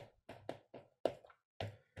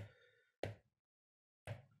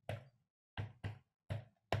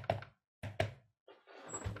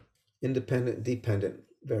 Independent, dependent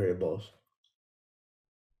variables.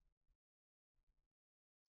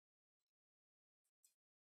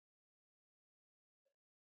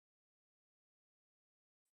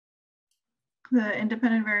 The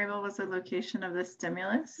independent variable was the location of the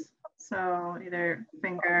stimulus. So either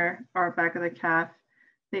finger or back of the calf.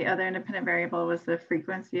 The other independent variable was the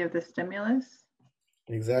frequency of the stimulus.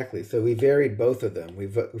 Exactly. So we varied both of them. We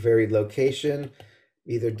varied location,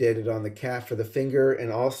 either did it on the calf or the finger,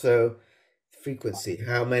 and also frequency.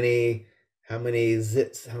 How many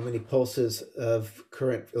zits, how many pulses of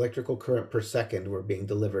current, electrical current per second were being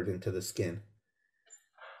delivered into the skin.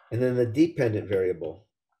 And then the dependent variable,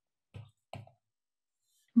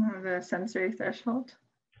 The sensory threshold.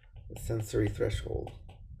 the sensory threshold.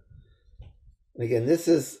 And again, this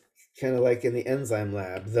is kind of like in the enzyme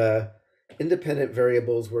lab. The independent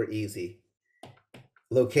variables were easy.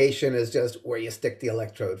 Location is just where you stick the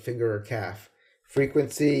electrode, finger or calf.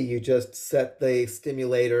 Frequency, you just set the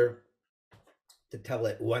stimulator to tell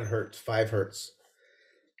it 1 hertz, 5 hertz.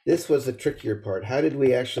 This was the trickier part. How did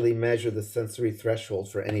we actually measure the sensory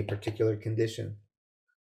threshold for any particular condition?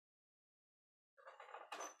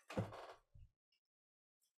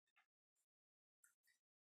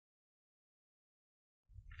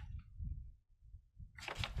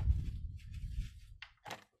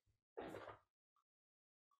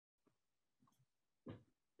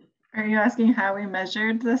 Are you asking how we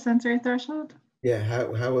measured the sensory threshold? Yeah,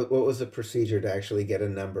 what was the procedure to actually get a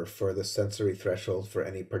number for the sensory threshold for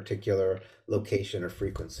any particular location or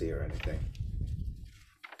frequency or anything?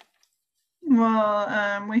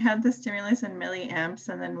 Well, we had the stimulus in milliamps,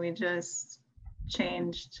 and then we just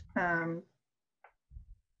changed,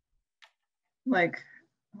 like,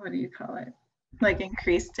 what do you call it? Like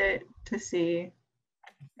increased it to see,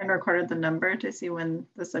 and recorded the number to see when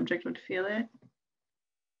the subject would feel it.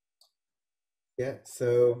 Yeah,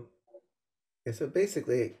 so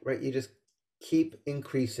basically, right, you just keep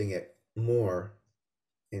increasing it more.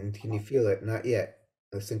 And can you feel it? Not yet.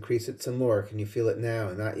 Let's increase it some more. Can you feel it now?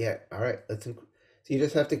 Not yet. All right, so you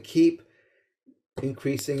just have to keep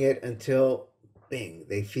increasing it until bing,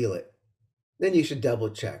 they feel it. Then you should double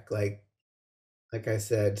check. Like I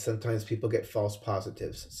said, sometimes people get false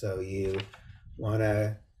positives. So you want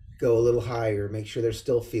to go a little higher, make sure they're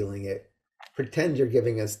still feeling it. Pretend you're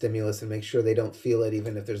giving a stimulus and make sure they don't feel it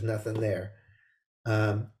even if there's nothing there.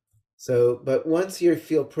 But once you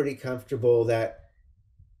feel pretty comfortable that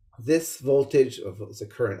this voltage of the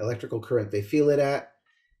current, electrical current, they feel it at,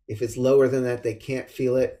 if it's lower than that, they can't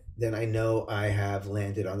feel it, then I know I have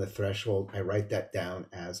landed on the threshold. I write that down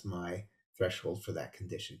as my threshold for that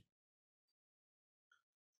condition.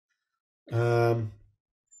 And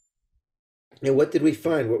what did we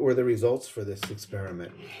find? What were the results for this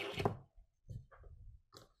experiment?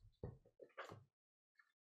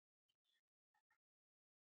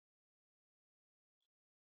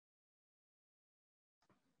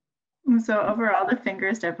 So overall, the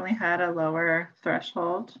fingers definitely had a lower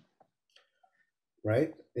threshold.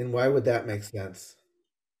 Right? And why would that make sense?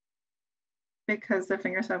 Because the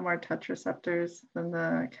fingers have more touch receptors than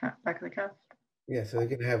the back of the calf. Yeah, so they're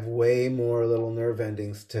going to have way more little nerve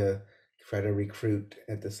endings to try to recruit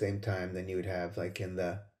at the same time than you would have like in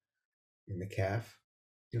the calf.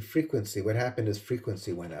 And frequency, what happened is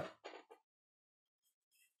frequency went up.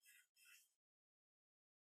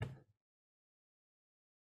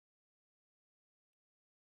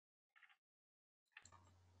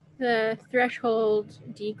 The threshold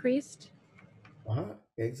decreased.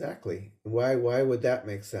 Exactly. Why would that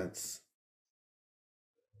make sense?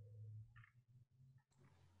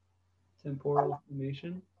 Temporal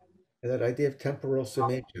summation. That idea of temporal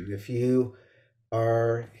summation. If you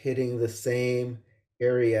are hitting the same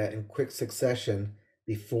area in quick succession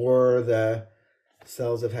before the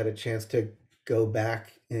cells have had a chance to go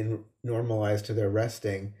back and normalize to their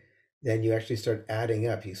resting, then you actually start adding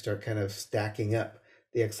up. You start kind of stacking up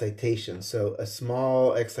the excitation. So a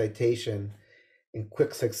small excitation in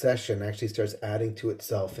quick succession actually starts adding to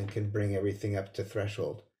itself and can bring everything up to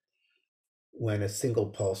threshold, when a single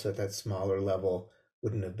pulse at that smaller level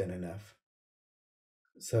wouldn't have been enough.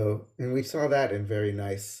 So, and we saw that in very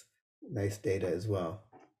nice data as well.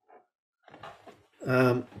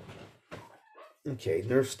 Okay,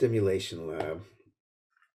 nerve stimulation lab.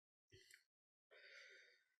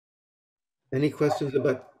 Any questions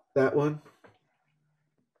about that one?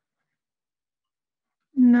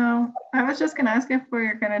 No, I was just going to ask if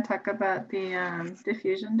we're going to talk about the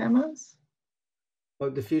diffusion demos.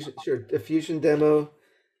 Oh, diffusion, sure. Diffusion demo.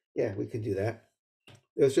 Yeah, we could do that.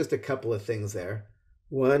 There's just a couple of things there.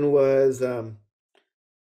 One was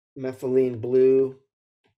methylene blue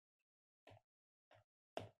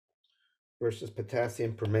versus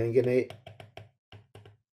potassium permanganate.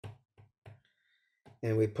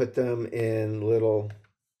 And we put them in little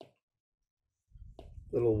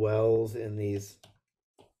wells in these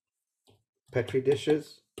Petri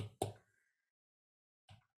dishes.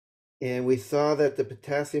 And we saw that the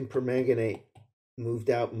potassium permanganate moved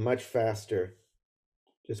out much faster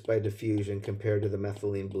just by diffusion compared to the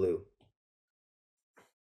methylene blue.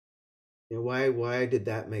 And why did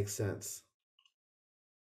that make sense?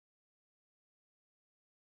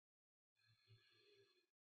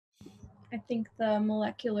 I think the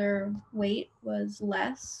molecular weight was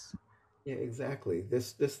less. Yeah, exactly.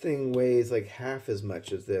 This thing weighs like half as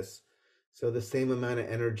much as this. So the same amount of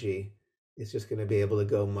energy is just going to be able to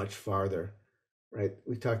go much farther, right?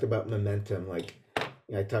 We talked about momentum, like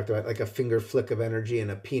I talked about like a finger flick of energy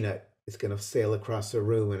in a peanut. It's going to sail across a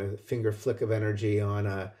room, and a finger flick of energy on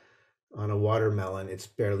a watermelon, it's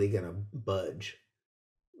barely going to budge,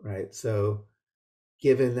 right? So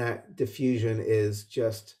given that diffusion is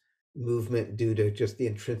just movement due to just the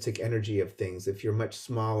intrinsic energy of things, if you're much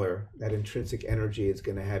smaller, that intrinsic energy is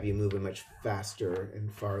going to have you moving much faster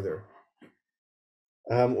and farther.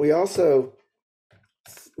 We also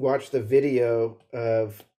watched the video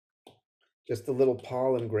of just the little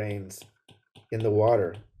pollen grains in the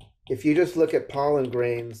water. If you just look at pollen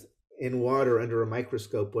grains in water under a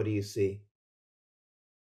microscope, what do you see?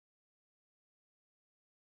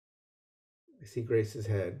 I see Grace's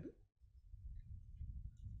head.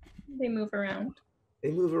 They move around.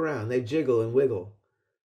 They move around, they jiggle and wiggle,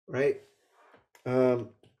 right?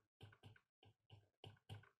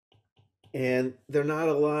 And they're not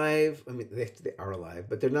alive. I mean, they are alive,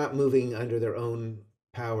 but they're not moving under their own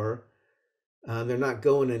power. They're not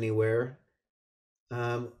going anywhere.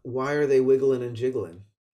 Why are they wiggling and jiggling?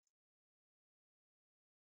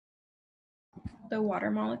 The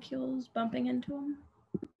water molecules bumping into them.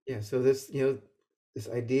 Yeah, so this, this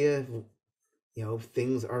idea of,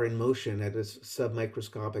 things are in motion at a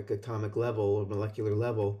submicroscopic atomic level or molecular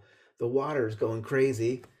level. The water's going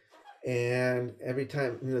crazy. And every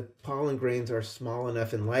time the pollen grains are small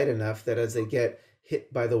enough and light enough that as they get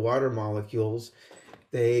hit by the water molecules,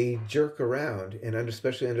 they jerk around. And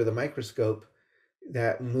especially under the microscope,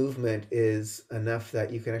 that movement is enough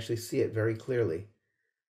that you can actually see it very clearly.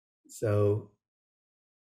 So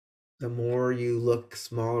the more you look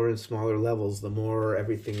smaller and smaller levels, the more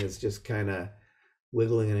everything is just kind of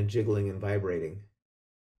wiggling and jiggling and vibrating.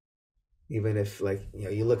 Even if, like,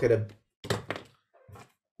 you look at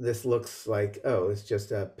this looks like, oh, it's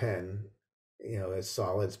just a pen, it's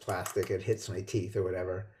solid, it's plastic, it hits my teeth or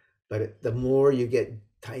whatever. But the more you get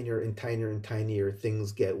tinier and tinier and tinier,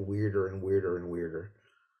 things get weirder and weirder and weirder.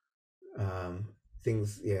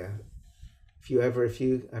 Things, yeah. If you, I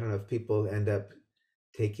don't know if people end up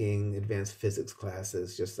taking advanced physics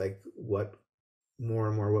classes, just like what more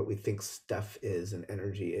and more what we think stuff is and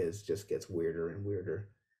energy is just gets weirder and weirder.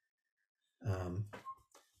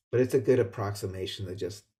 But it's a good approximation to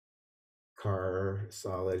just car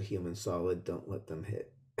solid, human solid, don't let them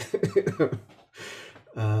hit.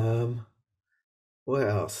 What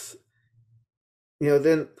else?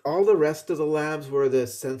 Then all the rest of the labs were the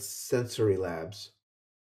sensory labs.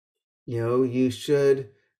 You should,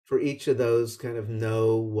 for each of those, kind of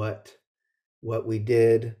know what we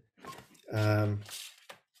did. Again,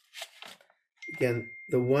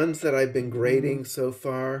 the ones that I've been grading so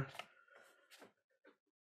far,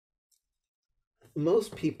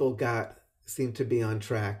 most people seem to be on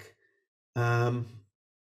track. One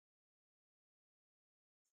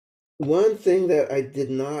thing that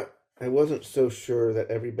I wasn't so sure that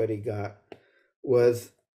everybody got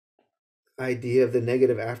was idea of the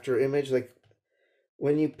negative after image. Like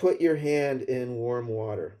when you put your hand in warm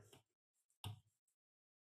water,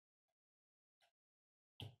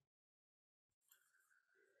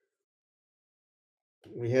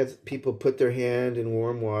 we had people put their hand in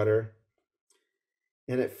warm water,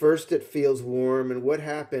 and at first it feels warm. And what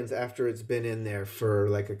happens after it's been in there for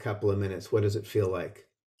like a couple of minutes? What does it feel like?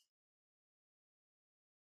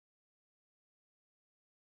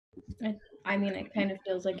 I mean, it kind of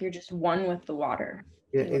feels like you're just one with the water.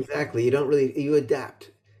 Yeah, exactly. You adapt.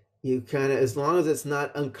 You kind of, as long as it's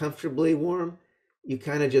not uncomfortably warm, you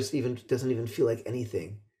kind of just doesn't even feel like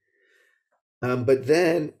anything. But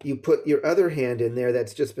then you put your other hand in there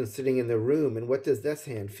that's just been sitting in the room, and what does this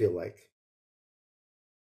hand feel like?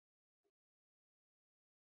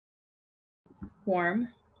 Warm.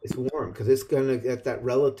 It's warm because it's going to get that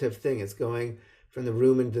relative thing. It's going from the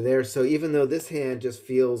room into there. So even though this hand just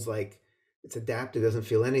feels like it's adapted, doesn't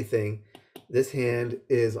feel anything, this hand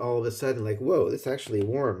is all of a sudden like, whoa, this is actually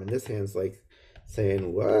warm. And this hand's like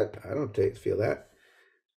saying, what? I don't feel that.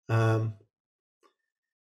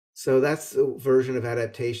 So that's a version of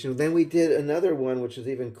adaptation. Then we did another one, which is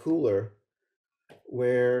even cooler,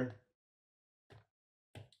 where,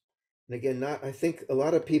 and again, I think a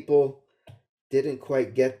lot of people didn't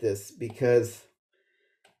quite get this because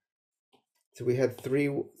so we had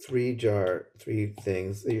three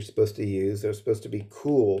things that you're supposed to use. They're supposed to be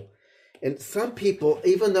cool. And some people,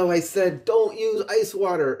 even though I said don't use ice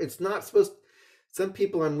water, it's not supposed. Some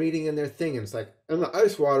people I'm reading in their thing, and it's like, in the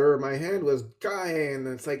ice water, my hand was dying. And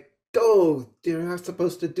it's like, oh, you're not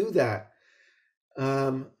supposed to do that.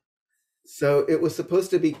 So it was supposed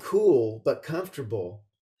to be cool but comfortable.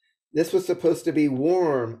 This was supposed to be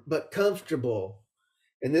warm but comfortable.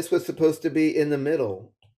 And this was supposed to be in the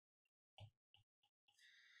middle.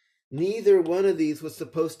 Neither one of these was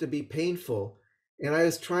supposed to be painful. And I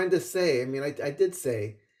was trying to say, I mean, I did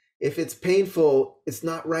say, if it's painful, it's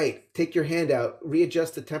not right. Take your hand out,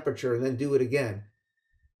 readjust the temperature, and then do it again.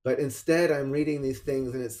 But instead, I'm reading these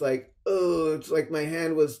things, and it's like, oh, it's like my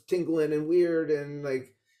hand was tingling and weird, and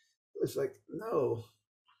like, it's like, no.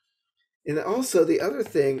 And also, the other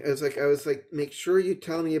thing is like, I was like, make sure you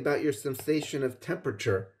tell me about your sensation of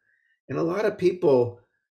temperature. And a lot of people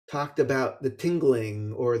talked about the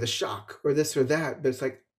tingling or the shock or this or that, but it's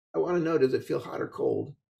like, I want to know, does it feel hot or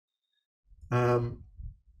cold?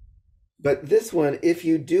 But this one, if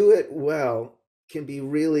you do it well, can be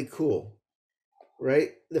really cool,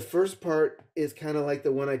 right? The first part is kind of like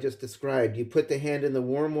the one I just described. You put the hand in the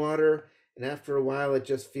warm water, and after a while, it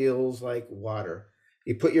just feels like water.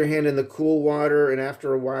 You put your hand in the cool water, and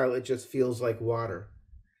after a while, it just feels like water.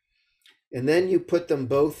 And then you put them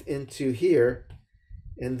both into here,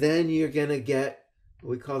 and then you're going to get,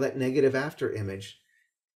 we call that negative after image,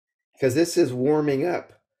 because this is warming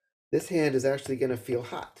up. This hand is actually going to feel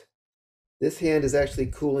hot. This hand is actually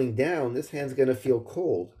cooling down. This hand's going to feel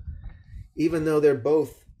cold, even though they're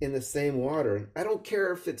both in the same water. I don't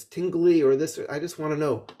care if it's tingly or this, I just want to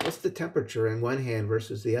know what's the temperature in one hand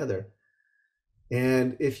versus the other.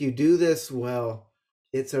 And if you do this well,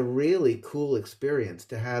 it's a really cool experience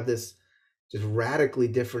to have this just radically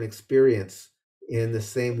different experience in the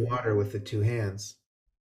same water with the two hands.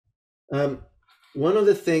 One of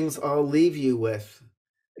the things I'll leave you with,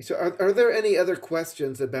 so are there any other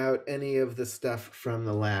questions about any of the stuff from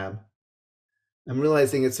the lab? I'm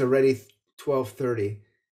realizing it's already 12:30.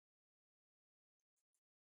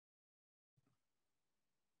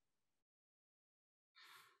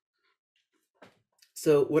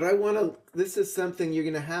 So what I want to, this is something you're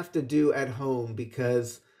going to have to do at home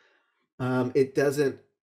because it does the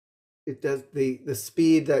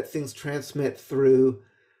speed that things transmit through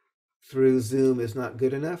Zoom is not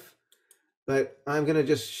good enough. But I'm going to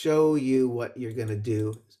just show you what you're going to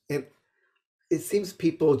do. And it seems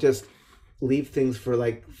people just leave things for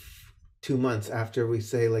like 2 months after we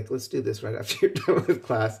say, like, let's do this right after you're done with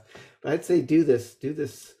class. But I'd say do this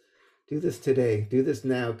today, do this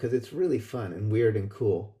now, because it's really fun and weird and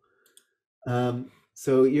cool.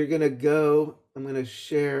 So you're going to go, I'm going to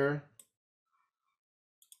share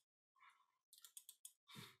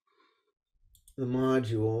the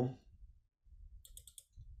module.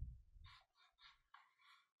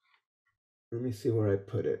 Let me see where I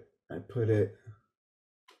put it. I put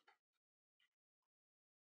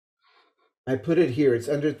it here. It's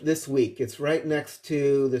under this week. It's right next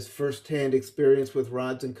to this firsthand experience with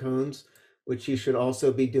rods and cones, which you should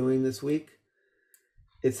also be doing this week.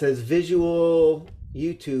 It says visual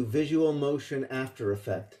YouTube, visual motion after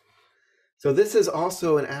effect. So this is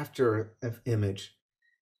also an after image.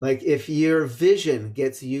 Like if your vision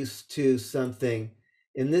gets used to something,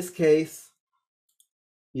 in this case,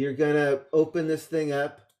 you're gonna open this thing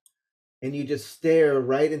up and you just stare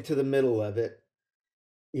right into the middle of it.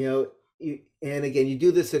 You know, and again, you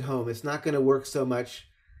do this at home. It's not going to work so much.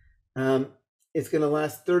 It's going to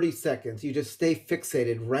last 30 seconds. You just stay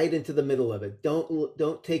fixated right into the middle of it.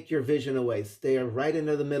 Don't take your vision away. Stay right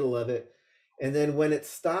into the middle of it. And then when it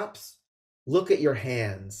stops, look at your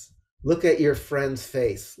hands. Look at your friend's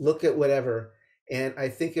face. Look at whatever. And I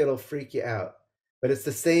think it'll freak you out. But it's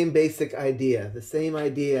the same basic idea. The same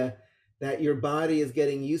idea that your body is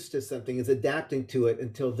getting used to something, is adapting to it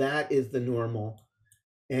until that is the normal.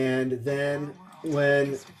 And then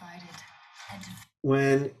when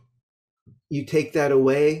you take that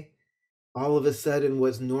away, all of a sudden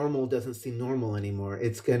what's normal doesn't seem normal anymore.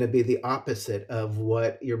 It's going to be the opposite of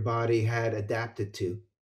what your body had adapted to.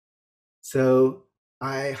 So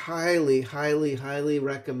I highly, highly, highly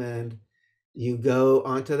recommend you go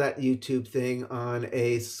onto that YouTube thing on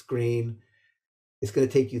a screen. It's going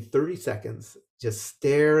to take you 30 seconds. Just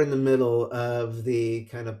stare in the middle of the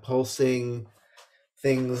kind of pulsing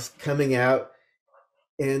things coming out.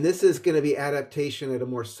 And this is going to be adaptation at a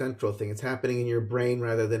more central thing. It's happening in your brain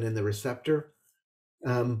rather than in the receptor.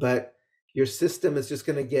 But your system is just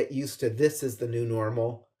going to get used to this is the new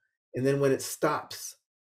normal. And then when it stops,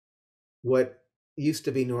 what used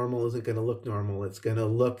to be normal isn't going to look normal. It's going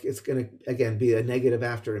to, again, be a negative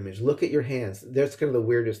after image. Look at your hands. That's kind of the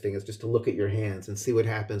weirdest thing, is just to look at your hands and see what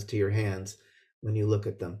happens to your hands when you look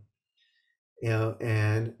at them. You know,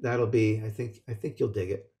 and that'll be, I think you'll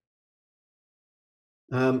dig it.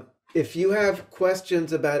 If you have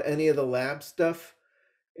questions about any of the lab stuff,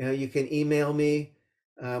 you can email me.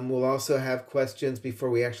 We'll also have questions before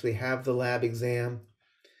we actually have the lab exam.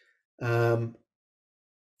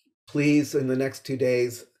 Please, in the next 2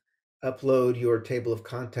 days, upload your table of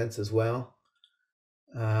contents as well.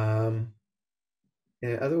 And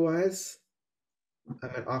otherwise,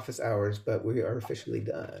 I'm at office hours, but we are officially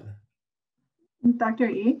done. Dr.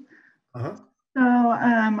 E? Uh-huh. So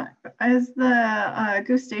as the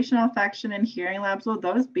gustational, olfaction, and hearing labs, will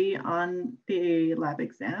those be on the lab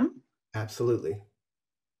exam? Absolutely.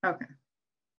 Okay.